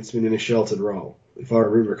defenseman in a sheltered role, if I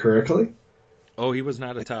remember correctly. Oh, he was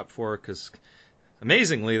not a top four because,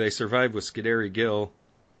 amazingly, they survived with Scuderi Gill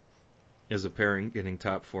as a pairing, getting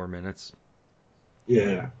top 4 minutes.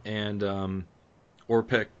 Yeah. And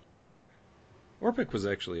Orpik was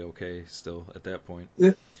actually okay still at that point.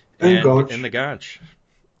 Yeah. And Gonch. And the Gonch.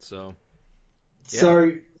 So, yeah.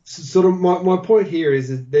 So sort of my point here is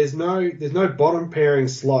that there's no bottom pairing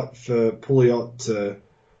slot for Pouliot to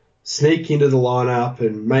sneak into the lineup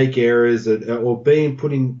and make errors or being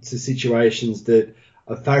put into situations that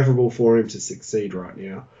are favourable for him to succeed right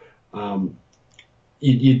now.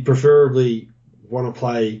 You'd preferably want to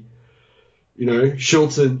play,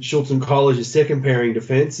 Shilton College as second pairing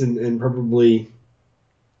defence and probably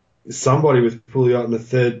somebody with Pouliot in the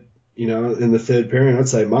third, in the third pairing. I'd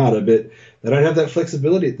say Marta, but they don't have that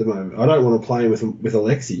flexibility at the moment. I don't want to play with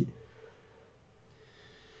Alexi.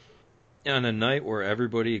 On a night where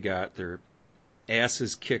everybody got their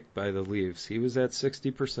asses kicked by the Leafs, he was at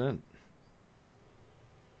 60%.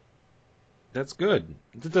 That's good.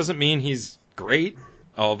 That doesn't mean he's great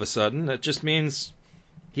all of a sudden. That just means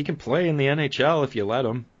he can play in the NHL if you let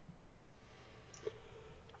him.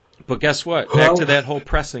 But guess what? Back to that whole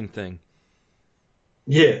pressing thing.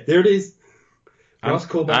 Yeah, there it is.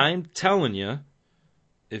 I'm telling you,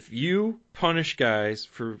 if you punish guys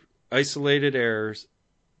for isolated errors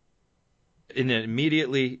and then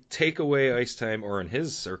immediately take away ice time, or in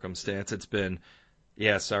his circumstance, it's been,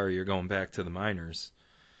 yeah, sorry, you're going back to the minors.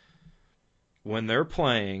 When they're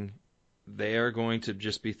playing, they are going to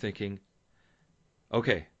just be thinking,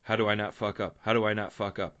 okay, how do I not fuck up? How do I not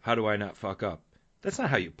fuck up? How do I not fuck up? That's not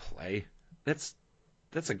how you play. That's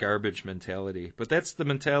a garbage mentality. But that's the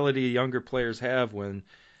mentality younger players have when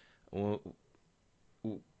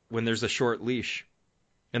there's a short leash.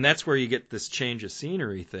 And that's where you get this change of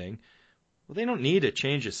scenery thing. Well, they don't need a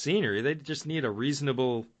change of scenery. They just need a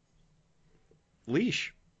reasonable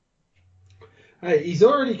leash. Hey, he's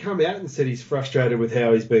already come out and said he's frustrated with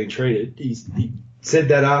how he's being treated. He said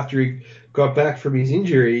that after he got back from his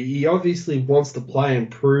injury. He obviously wants to play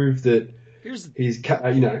and prove that he's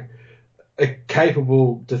a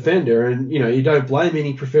capable defender, and you don't blame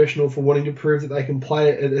any professional for wanting to prove that they can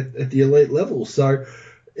play at the elite level. So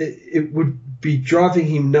it would be driving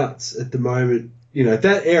him nuts at the moment.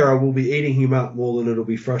 That error will be eating him up more than it'll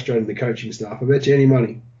be frustrating the coaching staff. I bet you any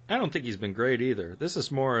money. I don't think he's been great either. This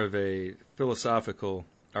is more of a philosophical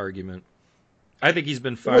argument. I think he's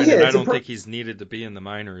been fine, and I don't think he's needed to be in the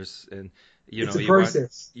minors. And it's a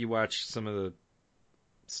process. You watch some of the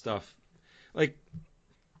stuff,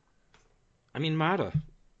 Mata.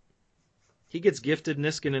 He gets gifted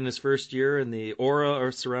Niskin in his first year, and the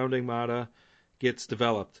aura surrounding Mata gets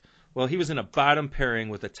developed. Well, he was in a bottom pairing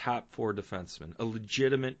with a top 4 defenseman, a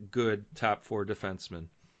legitimate good top 4 defenseman,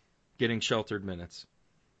 getting sheltered minutes.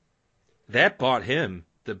 That bought him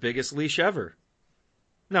the biggest leash ever.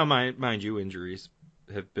 Now, mind you, injuries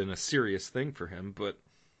have been a serious thing for him, but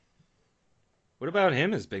what about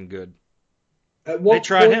him has been good? They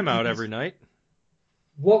trot him out every night.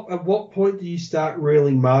 At what point do you start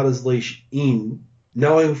reeling Marta's leash in,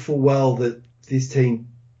 knowing full well that this team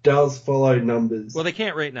does follow numbers? Well, they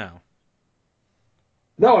can't right now.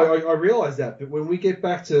 No, I realise that, but when we get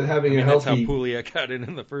back to having a healthy... That's how Pouliot got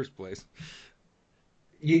in the first place.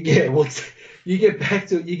 You get back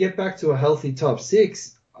to a healthy top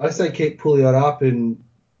 6. I say keep Pouliot up and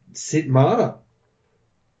sit Marta.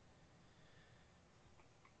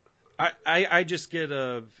 I just get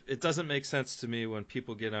it doesn't make sense to me when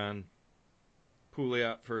people get on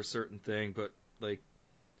Pouliot for a certain thing, but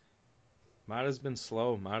Mata's been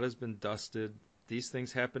slow. Mata's been dusted. These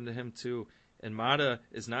things happen to him too. And Mata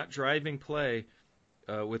is not driving play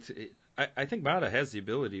I think Mata has the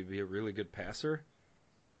ability to be a really good passer,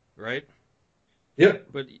 right? Yep.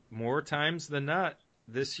 But more times than not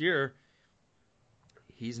this year,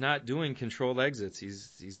 he's not doing controlled exits.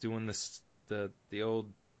 He's doing the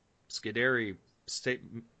old Scuderi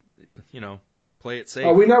play it safe.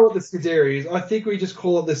 Oh, we know what the Scuderi is. I think we just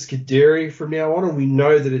call it the Scuderi from now on, and we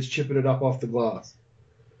know that it's chipping it up off the glass.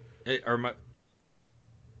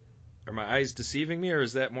 Are my eyes deceiving me, or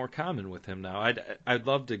is that more common with him now? I'd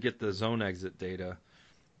love to get the zone exit data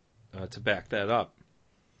to back that up.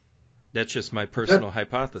 That's just my That, personal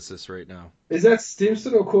hypothesis right now. is that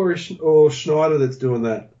Stimson or Corey or Schneider that's doing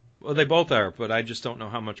that? Well, they both are, but I just don't know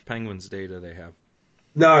how much Penguins data they have.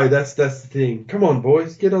 No, that's the thing. Come on,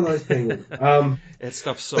 boys, get on those Penguins. That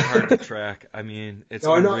stuff's so hard to track. I mean, it's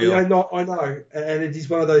I know, unreal. I know, and it is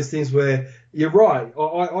one of those things where you're right.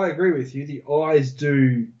 I agree with you. The eyes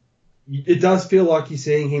do. It does feel like you're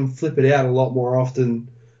seeing him flip it out a lot more often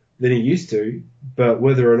than he used to. But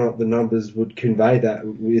whether or not the numbers would convey that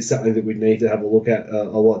is something that we'd need to have a look at a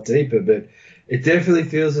lot deeper. But it definitely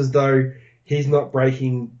feels as though he's not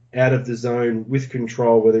breaking out of the zone with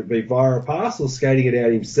control, whether it be via a pass or skating it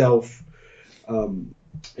out himself,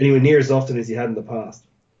 anywhere near as often as he had in the past.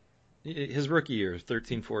 His rookie year,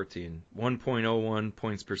 13-14, 1.01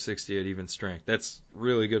 points per 60 at even strength. That's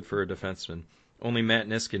really good for a defenseman. Only Matt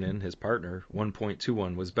Niskanen, his partner,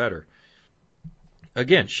 1.21 was better.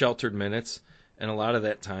 Again, sheltered minutes, and a lot of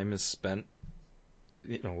that time is spent,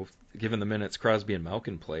 given the minutes Crosby and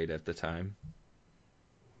Malkin played at the time,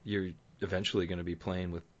 you're eventually going to be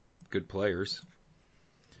playing with good players.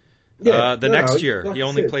 Yeah, next year, like he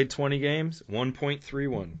only played 20 games,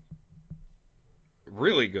 1.31.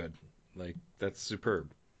 Really good. That's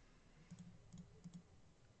superb.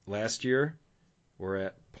 Last year, we're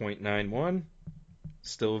at 0.91.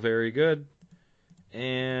 Still very good.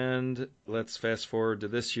 And let's fast forward to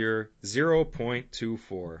this year,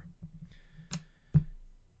 0.24.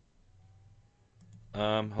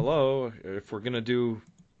 Hello, if we're going to do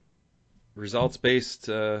results-based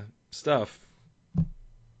stuff.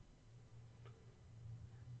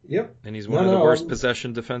 Yep. And he's one of the worst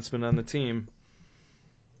possession defensemen on the team.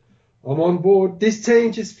 I'm on board. This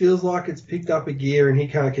team just feels like it's picked up a gear and he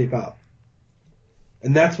can't keep up.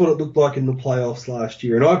 And that's what it looked like in the playoffs last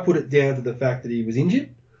year. And I put it down to the fact that he was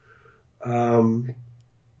injured.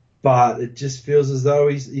 But it just feels as though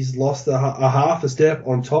he's lost a half a step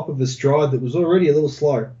on top of a stride that was already a little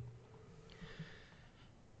slow.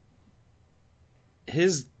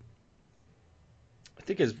 I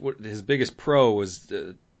think his biggest pro was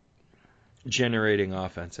generating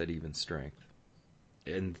offense at even strength.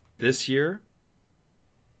 And this year,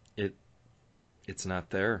 it's not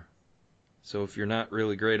there. So if you're not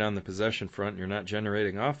really great on the possession front and you're not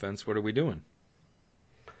generating offense, what are we doing?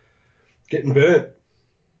 Getting burnt.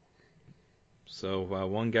 So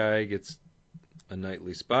one guy gets a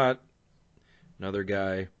nightly spot, another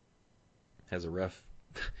guy has a ref.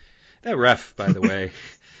 That ref, by the way,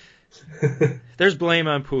 there's blame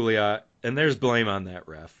on Pouliot, and there's blame on that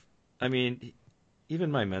ref. I mean, even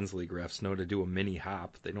my men's league refs know to do a mini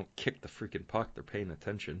hop. They don't kick the freaking puck. They're paying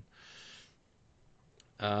attention.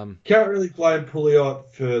 Can't really blame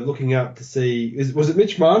Pouliot for looking up to see. Was it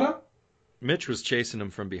Mitch Marner? Mitch was chasing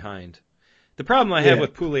him from behind. The problem I had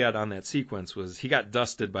with Pouliot on that sequence was he got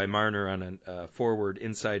dusted by Marner on a forward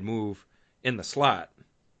inside move in the slot.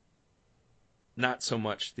 Not so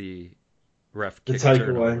much the ref kick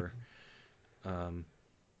turnover.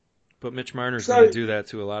 But Mitch Marner's going to do that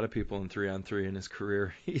to a lot of people in 3-on-3 in his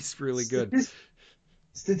career. He's really good.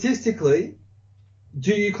 Statistically,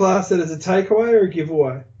 do you class that as a takeaway or a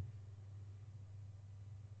giveaway?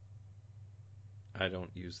 I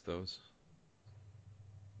don't use those.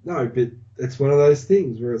 No, but it's one of those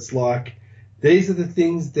things where it's like, these are the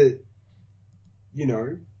things that,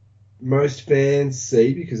 most fans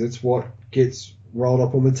see because it's what gets rolled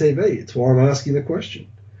up on the TV. It's why I'm asking the question.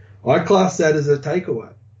 I class that as a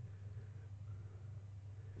takeaway.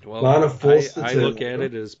 Well, I look at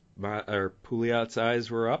it as Pouliot's eyes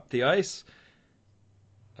were up the ice,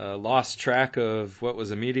 lost track of what was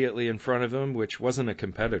immediately in front of him, which wasn't a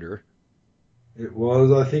competitor. It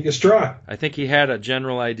was, I think, a strike. I think he had a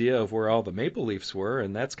general idea of where all the Maple Leafs were,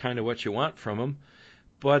 and that's kind of what you want from him.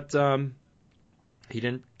 But he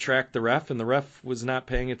didn't track the ref, and the ref was not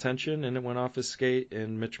paying attention, and it went off his skate,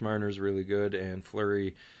 and Mitch Marner's really good, and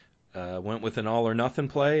Fleury went with an all-or-nothing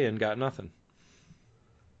play and got nothing.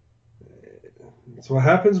 That's what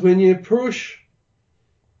happens when you push.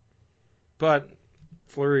 But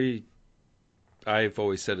Fleury, I've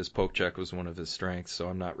always said his poke check was one of his strengths, so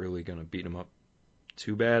I'm not really going to beat him up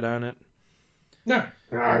too bad on it. No.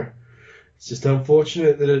 It's just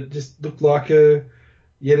unfortunate that it just looked like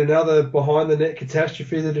yet another behind-the-net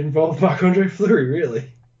catastrophe that involved Marc-Andre Fleury,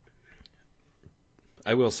 really.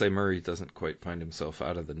 I will say Murray doesn't quite find himself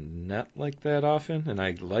out of the net like that often, and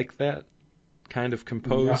I like that kind of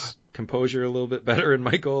composure a little bit better in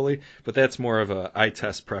my goalie, but that's more of a eye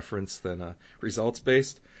test preference than a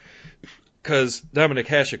results-based. Because Dominic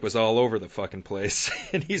Hasek was all over the fucking place,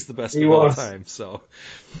 and he's the best of all time. So,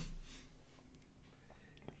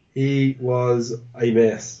 He was a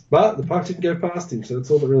mess. But the puck didn't go past him, so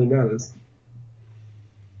that's all that really matters.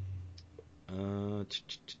 Uh,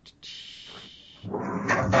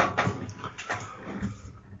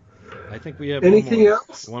 I think we have Anything one more.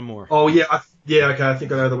 else? One more. Oh, yeah. Okay. I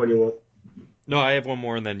think I know the one you want. No, I have one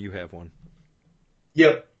more, and then you have one.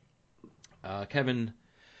 Yep. Kevin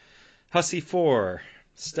Hussey 4.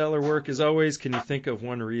 Stellar work as always. Can you think of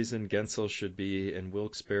one reason Gensel should be in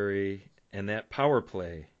Wilkes-Barre and that power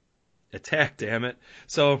play? Attack, damn it.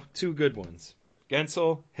 So, two good ones.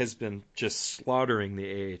 Gensel has been just slaughtering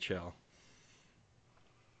the AHL.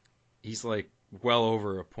 He's like well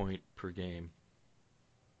over a point per game.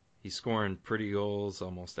 He's scoring pretty goals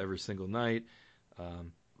almost every single night.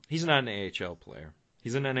 He's not an AHL player.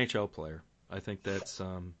 He's an NHL player. I think that's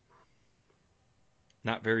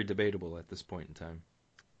not very debatable at this point in time.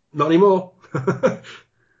 Not anymore.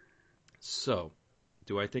 So,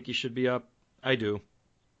 do I think he should be up? I do.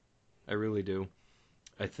 I really do.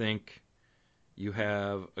 I think you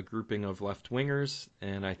have a grouping of left wingers,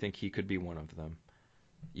 and I think he could be one of them.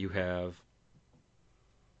 You have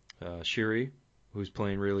Shiri, who's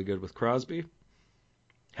playing really good with Crosby.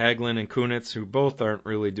 Hagelin and Kunitz, who both aren't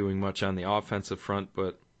really doing much on the offensive front,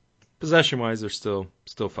 but possession-wise, they're still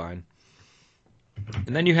fine.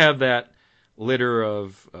 And then you have that litter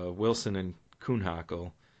of Wilson and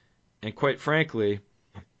Kuhnhackl. And quite frankly,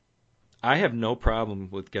 I have no problem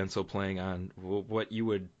with Gensel playing on what you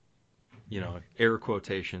would, air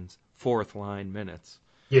quotations, fourth line minutes.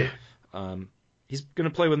 Yeah. He's going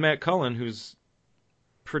to play with Matt Cullen, who's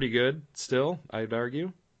pretty good still, I'd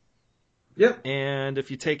argue. Yep. And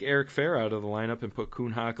if you take Eric Fair out of the lineup and put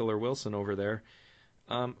Kuhnhackl or Wilson over there,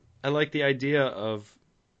 I like the idea of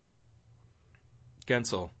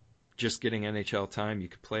Gensel just getting NHL time. You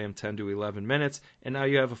could play him 10 to 11 minutes, and now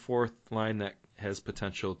you have a fourth line that has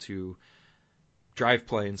potential to drive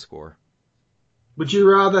play and score. Would you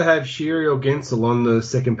rather have Shiri or Gensel on the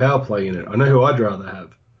second power play unit? I know who I'd rather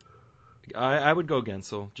have. I would go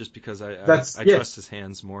Gensel just because I trust his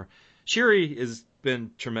hands more. Shiri has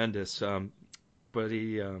been tremendous, but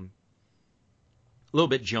he a little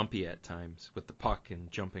bit jumpy at times with the puck and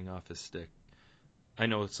jumping off his stick. I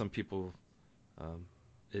know some people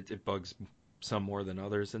it bugs some more than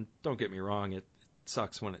others, and don't get me wrong, it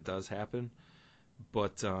sucks when it does happen,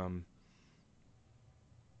 but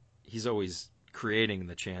he's always creating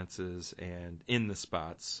the chances and in the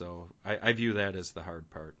spots, so I view that as the hard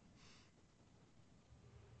part.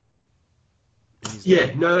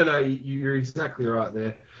 Yeah, no, you're exactly right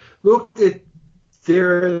there. Look,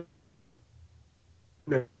 Eric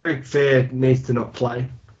Fair needs to not play.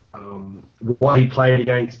 What he played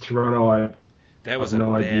against Toronto, that was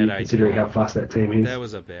no idea, considering how fast that team is. That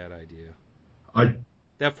was a bad idea.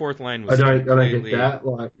 That fourth line was I don't get that.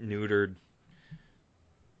 Neutered.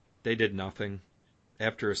 They did nothing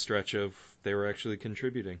after a stretch of they were actually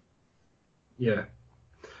contributing. Yeah.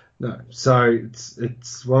 No, so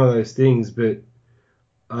it's one of those things, but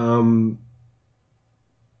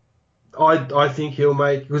I think he'll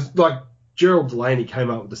make, because like Gerald Delaney came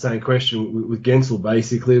up with the same question with Gensel.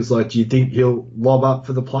 Basically, it's like, do you think he'll lob up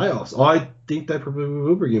for the playoffs? I think they probably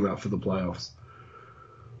will bring him up for the playoffs.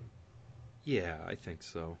 Yeah, I think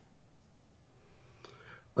so.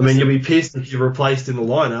 I mean, you'll be pissed if you're replaced in the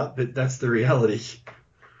lineup, but that's the reality.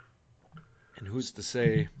 And who's to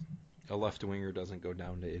say a left winger doesn't go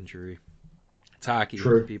down to injury? It's hockey.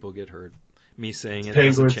 True. People get hurt. Me saying it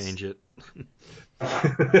Penguins. doesn't change it.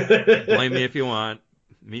 Blame me if you want.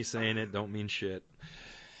 Me saying it don't mean shit.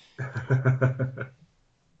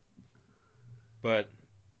 But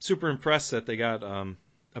super impressed that they got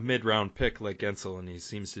a mid-round pick like Gensel, and he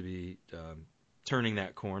seems to be turning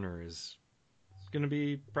that corner. Is going to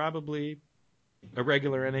be probably a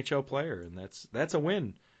regular NHL player, and that's a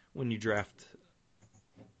win when you draft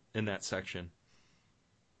in that section.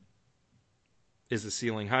 Is the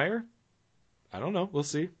ceiling higher? I don't know. We'll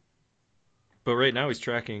see. But right now he's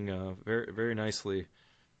tracking very, very nicely,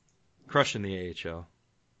 crushing the AHL.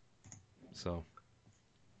 So,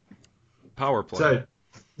 power play. So,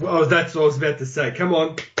 that's what I was about to say. Come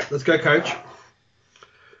on, let's go, coach.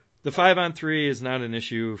 The 5-on-3 is not an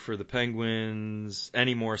issue for the Penguins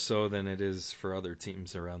any more so than it is for other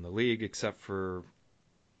teams around the league, except for,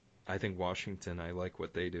 I think, Washington. I like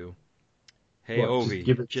what they do. Hey,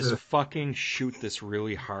 Ovi, just fucking shoot this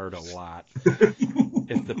really hard a lot.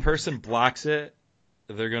 If the person blocks it,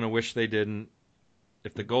 they're going to wish they didn't.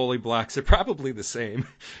 If the goalie blocks it, probably the same.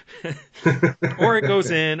 Or it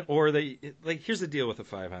goes in, or they... Like, here's the deal with a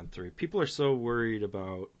 5-on-3. People are so worried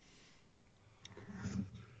about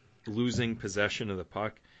losing possession of the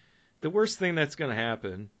puck. The worst thing that's going to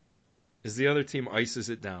happen is the other team ices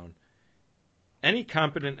it down. Any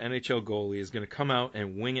competent NHL goalie is going to come out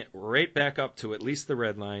and wing it right back up to at least the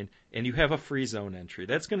red line, and you have a free zone entry.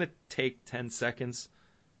 That's going to take 10 seconds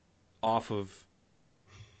off of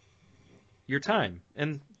your time,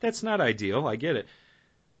 and that's not ideal. I get it.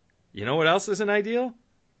 You know what else isn't ideal?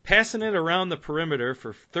 Passing it around the perimeter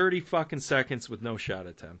for 30 fucking seconds with no shot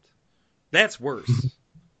attempt. That's worse,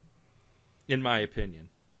 in my opinion.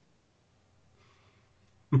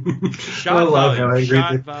 Shot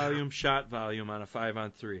volume on a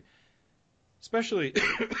 5-on-3. Especially,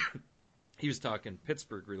 he was talking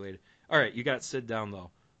Pittsburgh related. All right, you got Sid down low.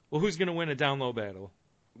 Well, who's going to win a down low battle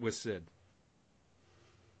with Sid?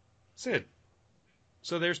 Sid.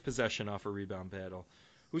 So there's possession off a rebound battle.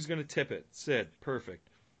 Who's going to tip it? Sid. Perfect.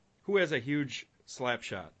 Who has a huge slap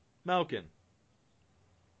shot? Malkin.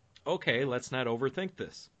 Okay, let's not overthink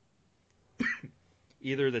this.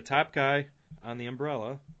 Either the top guy on the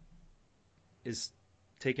umbrella is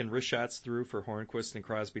taking wrist shots through for Hornquist and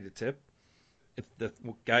Crosby to tip. If the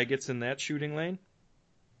guy gets in that shooting lane,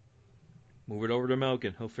 move it over to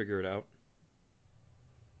Malkin. He'll figure it out.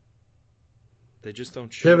 They just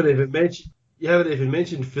don't shoot. You haven't even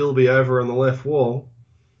mentioned Philby over on the left wall.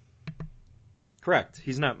 Correct.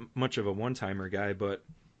 He's not much of a one-timer guy, but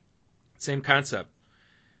same concept.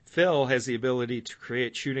 Phil has the ability to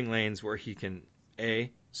create shooting lanes where he can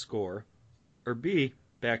A, score, or B,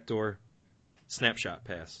 backdoor snapshot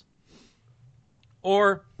pass.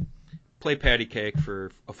 Or play patty cake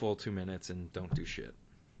for a full 2 minutes and don't do shit.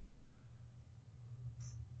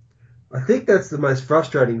 I think that's the most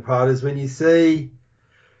frustrating part is when you see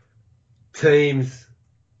teams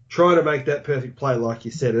trying to make that perfect play like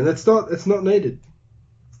you said, and it's not needed.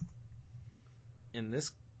 In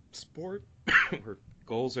this sport, where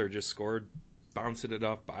goals are just scored, bouncing it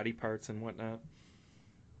off body parts and whatnot,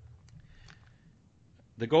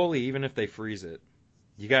 the goalie, even if they freeze it,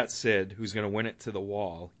 you got Sid, who's going to win it to the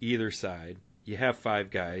wall, either side. You have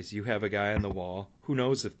 5 guys. You have a guy on the wall. Who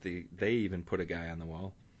knows if they even put a guy on the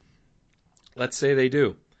wall? Let's say they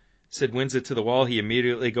do. Sid wins it to the wall. He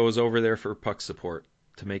immediately goes over there for puck support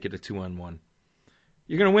to make it a 2-on-1.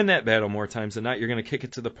 You're going to win that battle more times than not. You're going to kick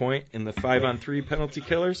it to the point in the 5-on-3 penalty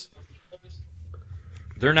killers.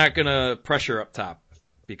 They're not going to pressure up top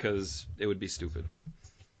because it would be stupid.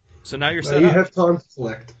 So now you're set up. You have time to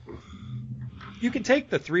select. You can take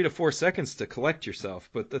the 3 to 4 seconds to collect yourself,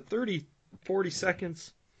 but the 30, 40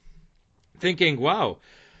 seconds thinking, wow,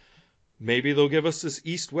 maybe they'll give us this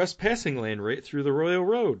east-west passing lane right through the Royal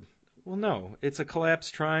Road. Well, no, it's a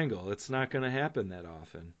collapsed triangle. It's not going to happen that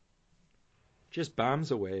often. Just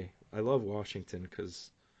bombs away. I love Washington because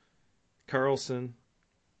Carlson,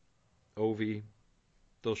 Ovi,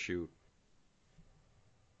 they'll shoot.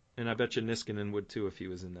 And I bet you Niskanen would too if he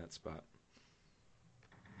was in that spot.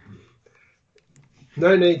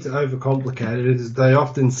 No need to overcomplicate it. As they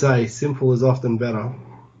often say, simple is often better.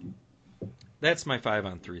 That's my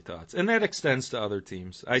 5-on-3 thoughts. And that extends to other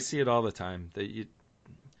teams. I see it all the time.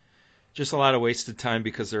 Just a lot of wasted time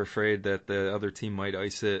because they're afraid that the other team might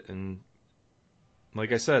ice it. And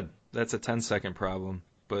like I said, that's a 10-second problem.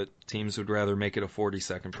 But teams would rather make it a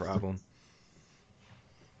 40-second problem.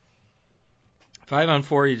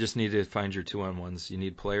 5-on-4, you just need to find your 2-on-1s. You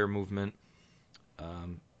need player movement.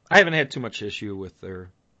 I haven't had too much issue with their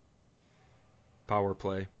power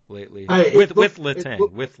play lately. With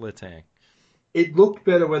Letang. It looked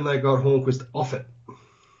better when they got Hornquist off it.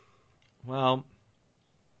 Well,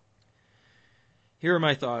 here are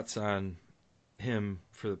my thoughts on him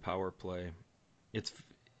for the power play.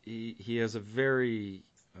 He has a very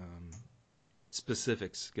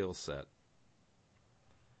specific skill set,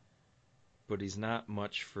 but he's not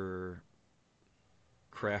much for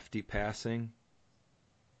crafty passing,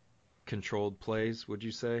 controlled plays, would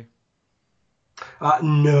you say?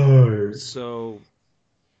 No. So,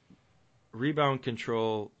 rebound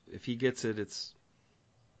control, if he gets it, it's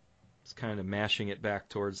kind of mashing it back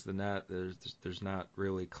towards the net. There's not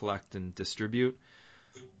really collect and distribute.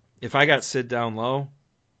 If I got Sid down low,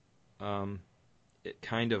 it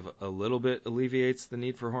kind of a little bit alleviates the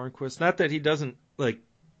need for Hornquist. Not that he doesn't,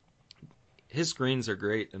 his screens are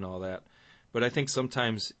great and all that, but I think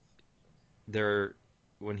sometimes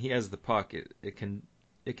when he has the puck, it can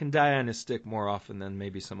die on his stick more often than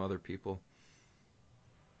maybe some other people.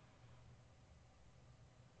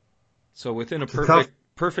 So within a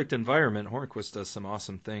perfect environment, Hornquist does some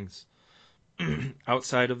awesome things.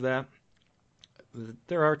 Outside of that,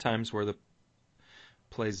 there are times where the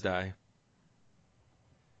plays die.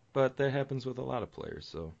 But that happens with a lot of players,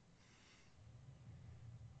 so.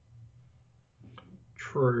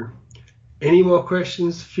 True. Any more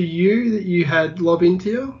questions for you that you had lob into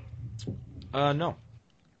you? No.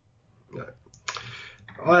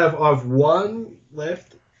 I've one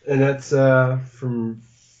left, and that's from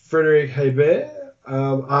Frederic Hebert,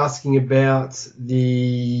 asking about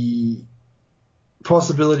the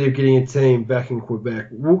possibility of getting a team back in Quebec.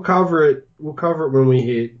 We'll cover it. We'll cover it when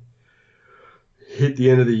we hit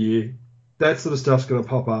the end of the year. That sort of stuff's going to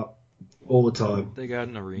pop up all the time. They got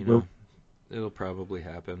an arena. It'll probably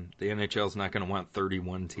happen. The NHL's not going to want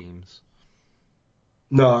 31 teams.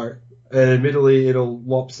 No, admittedly, it'll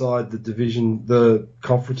lopside the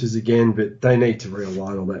conferences again, but they need to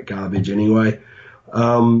realign all that garbage anyway.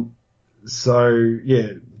 So yeah,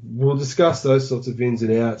 we'll discuss those sorts of ins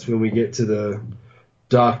and outs when we get to the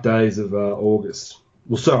dark days of August.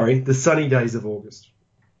 Well, sorry, the sunny days of August.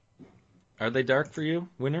 Are they dark for you,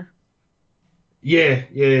 winter? Yeah.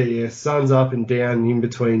 Sun's up and down in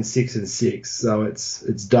between 6 and 6, so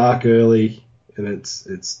it's dark early and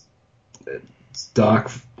it's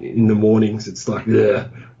dark in the mornings. It's like,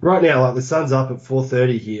 ugh. Right now, like the sun's up at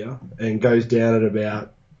 4:30 here and goes down at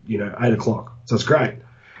about 8 o'clock. So it's great.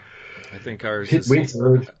 I think ours Hit is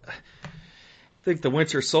winter. I think the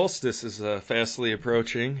winter solstice is fastly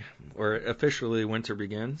approaching, or officially winter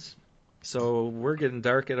begins. So we're getting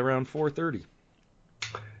dark at around 4:30.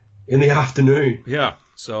 In the afternoon. Yeah,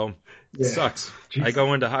 so it sucks. Jeez. I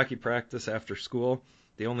go into hockey practice after school.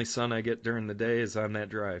 The only sun I get during the day is on that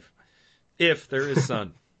drive, if there is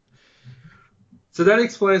sun. So that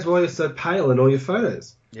explains why you're so pale in all your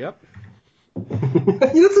photos. Yep.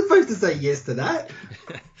 You're not supposed to say yes to that.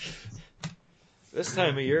 This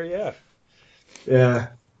time of year, yeah. Yeah.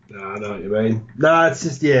 No, I know what you mean. No, it's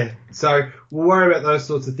just, yeah. So we'll worry about those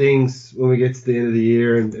sorts of things when we get to the end of the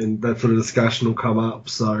year, and that sort of discussion will come up.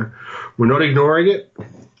 So we're not ignoring it.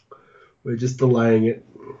 We're just delaying it.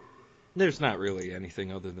 There's not really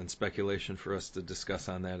anything other than speculation for us to discuss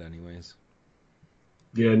on that anyways.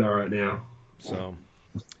 Yeah, not right now. So,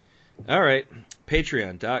 all right.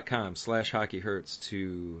 Patreon.com/hockeyhurts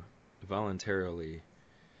to voluntarily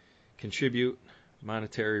contribute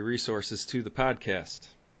monetary resources to the podcast.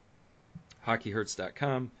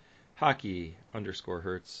 HockeyHurts.com,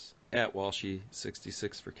 hockey_hurts, at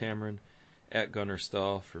Walshy66 for Cameron, at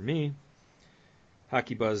Gunnerstall for me,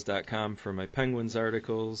 HockeyBuzz.com for my Penguins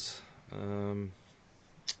articles.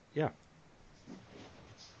 Yeah.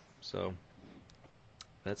 So,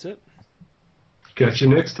 that's it. Catch you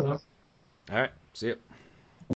next time. All right. See ya.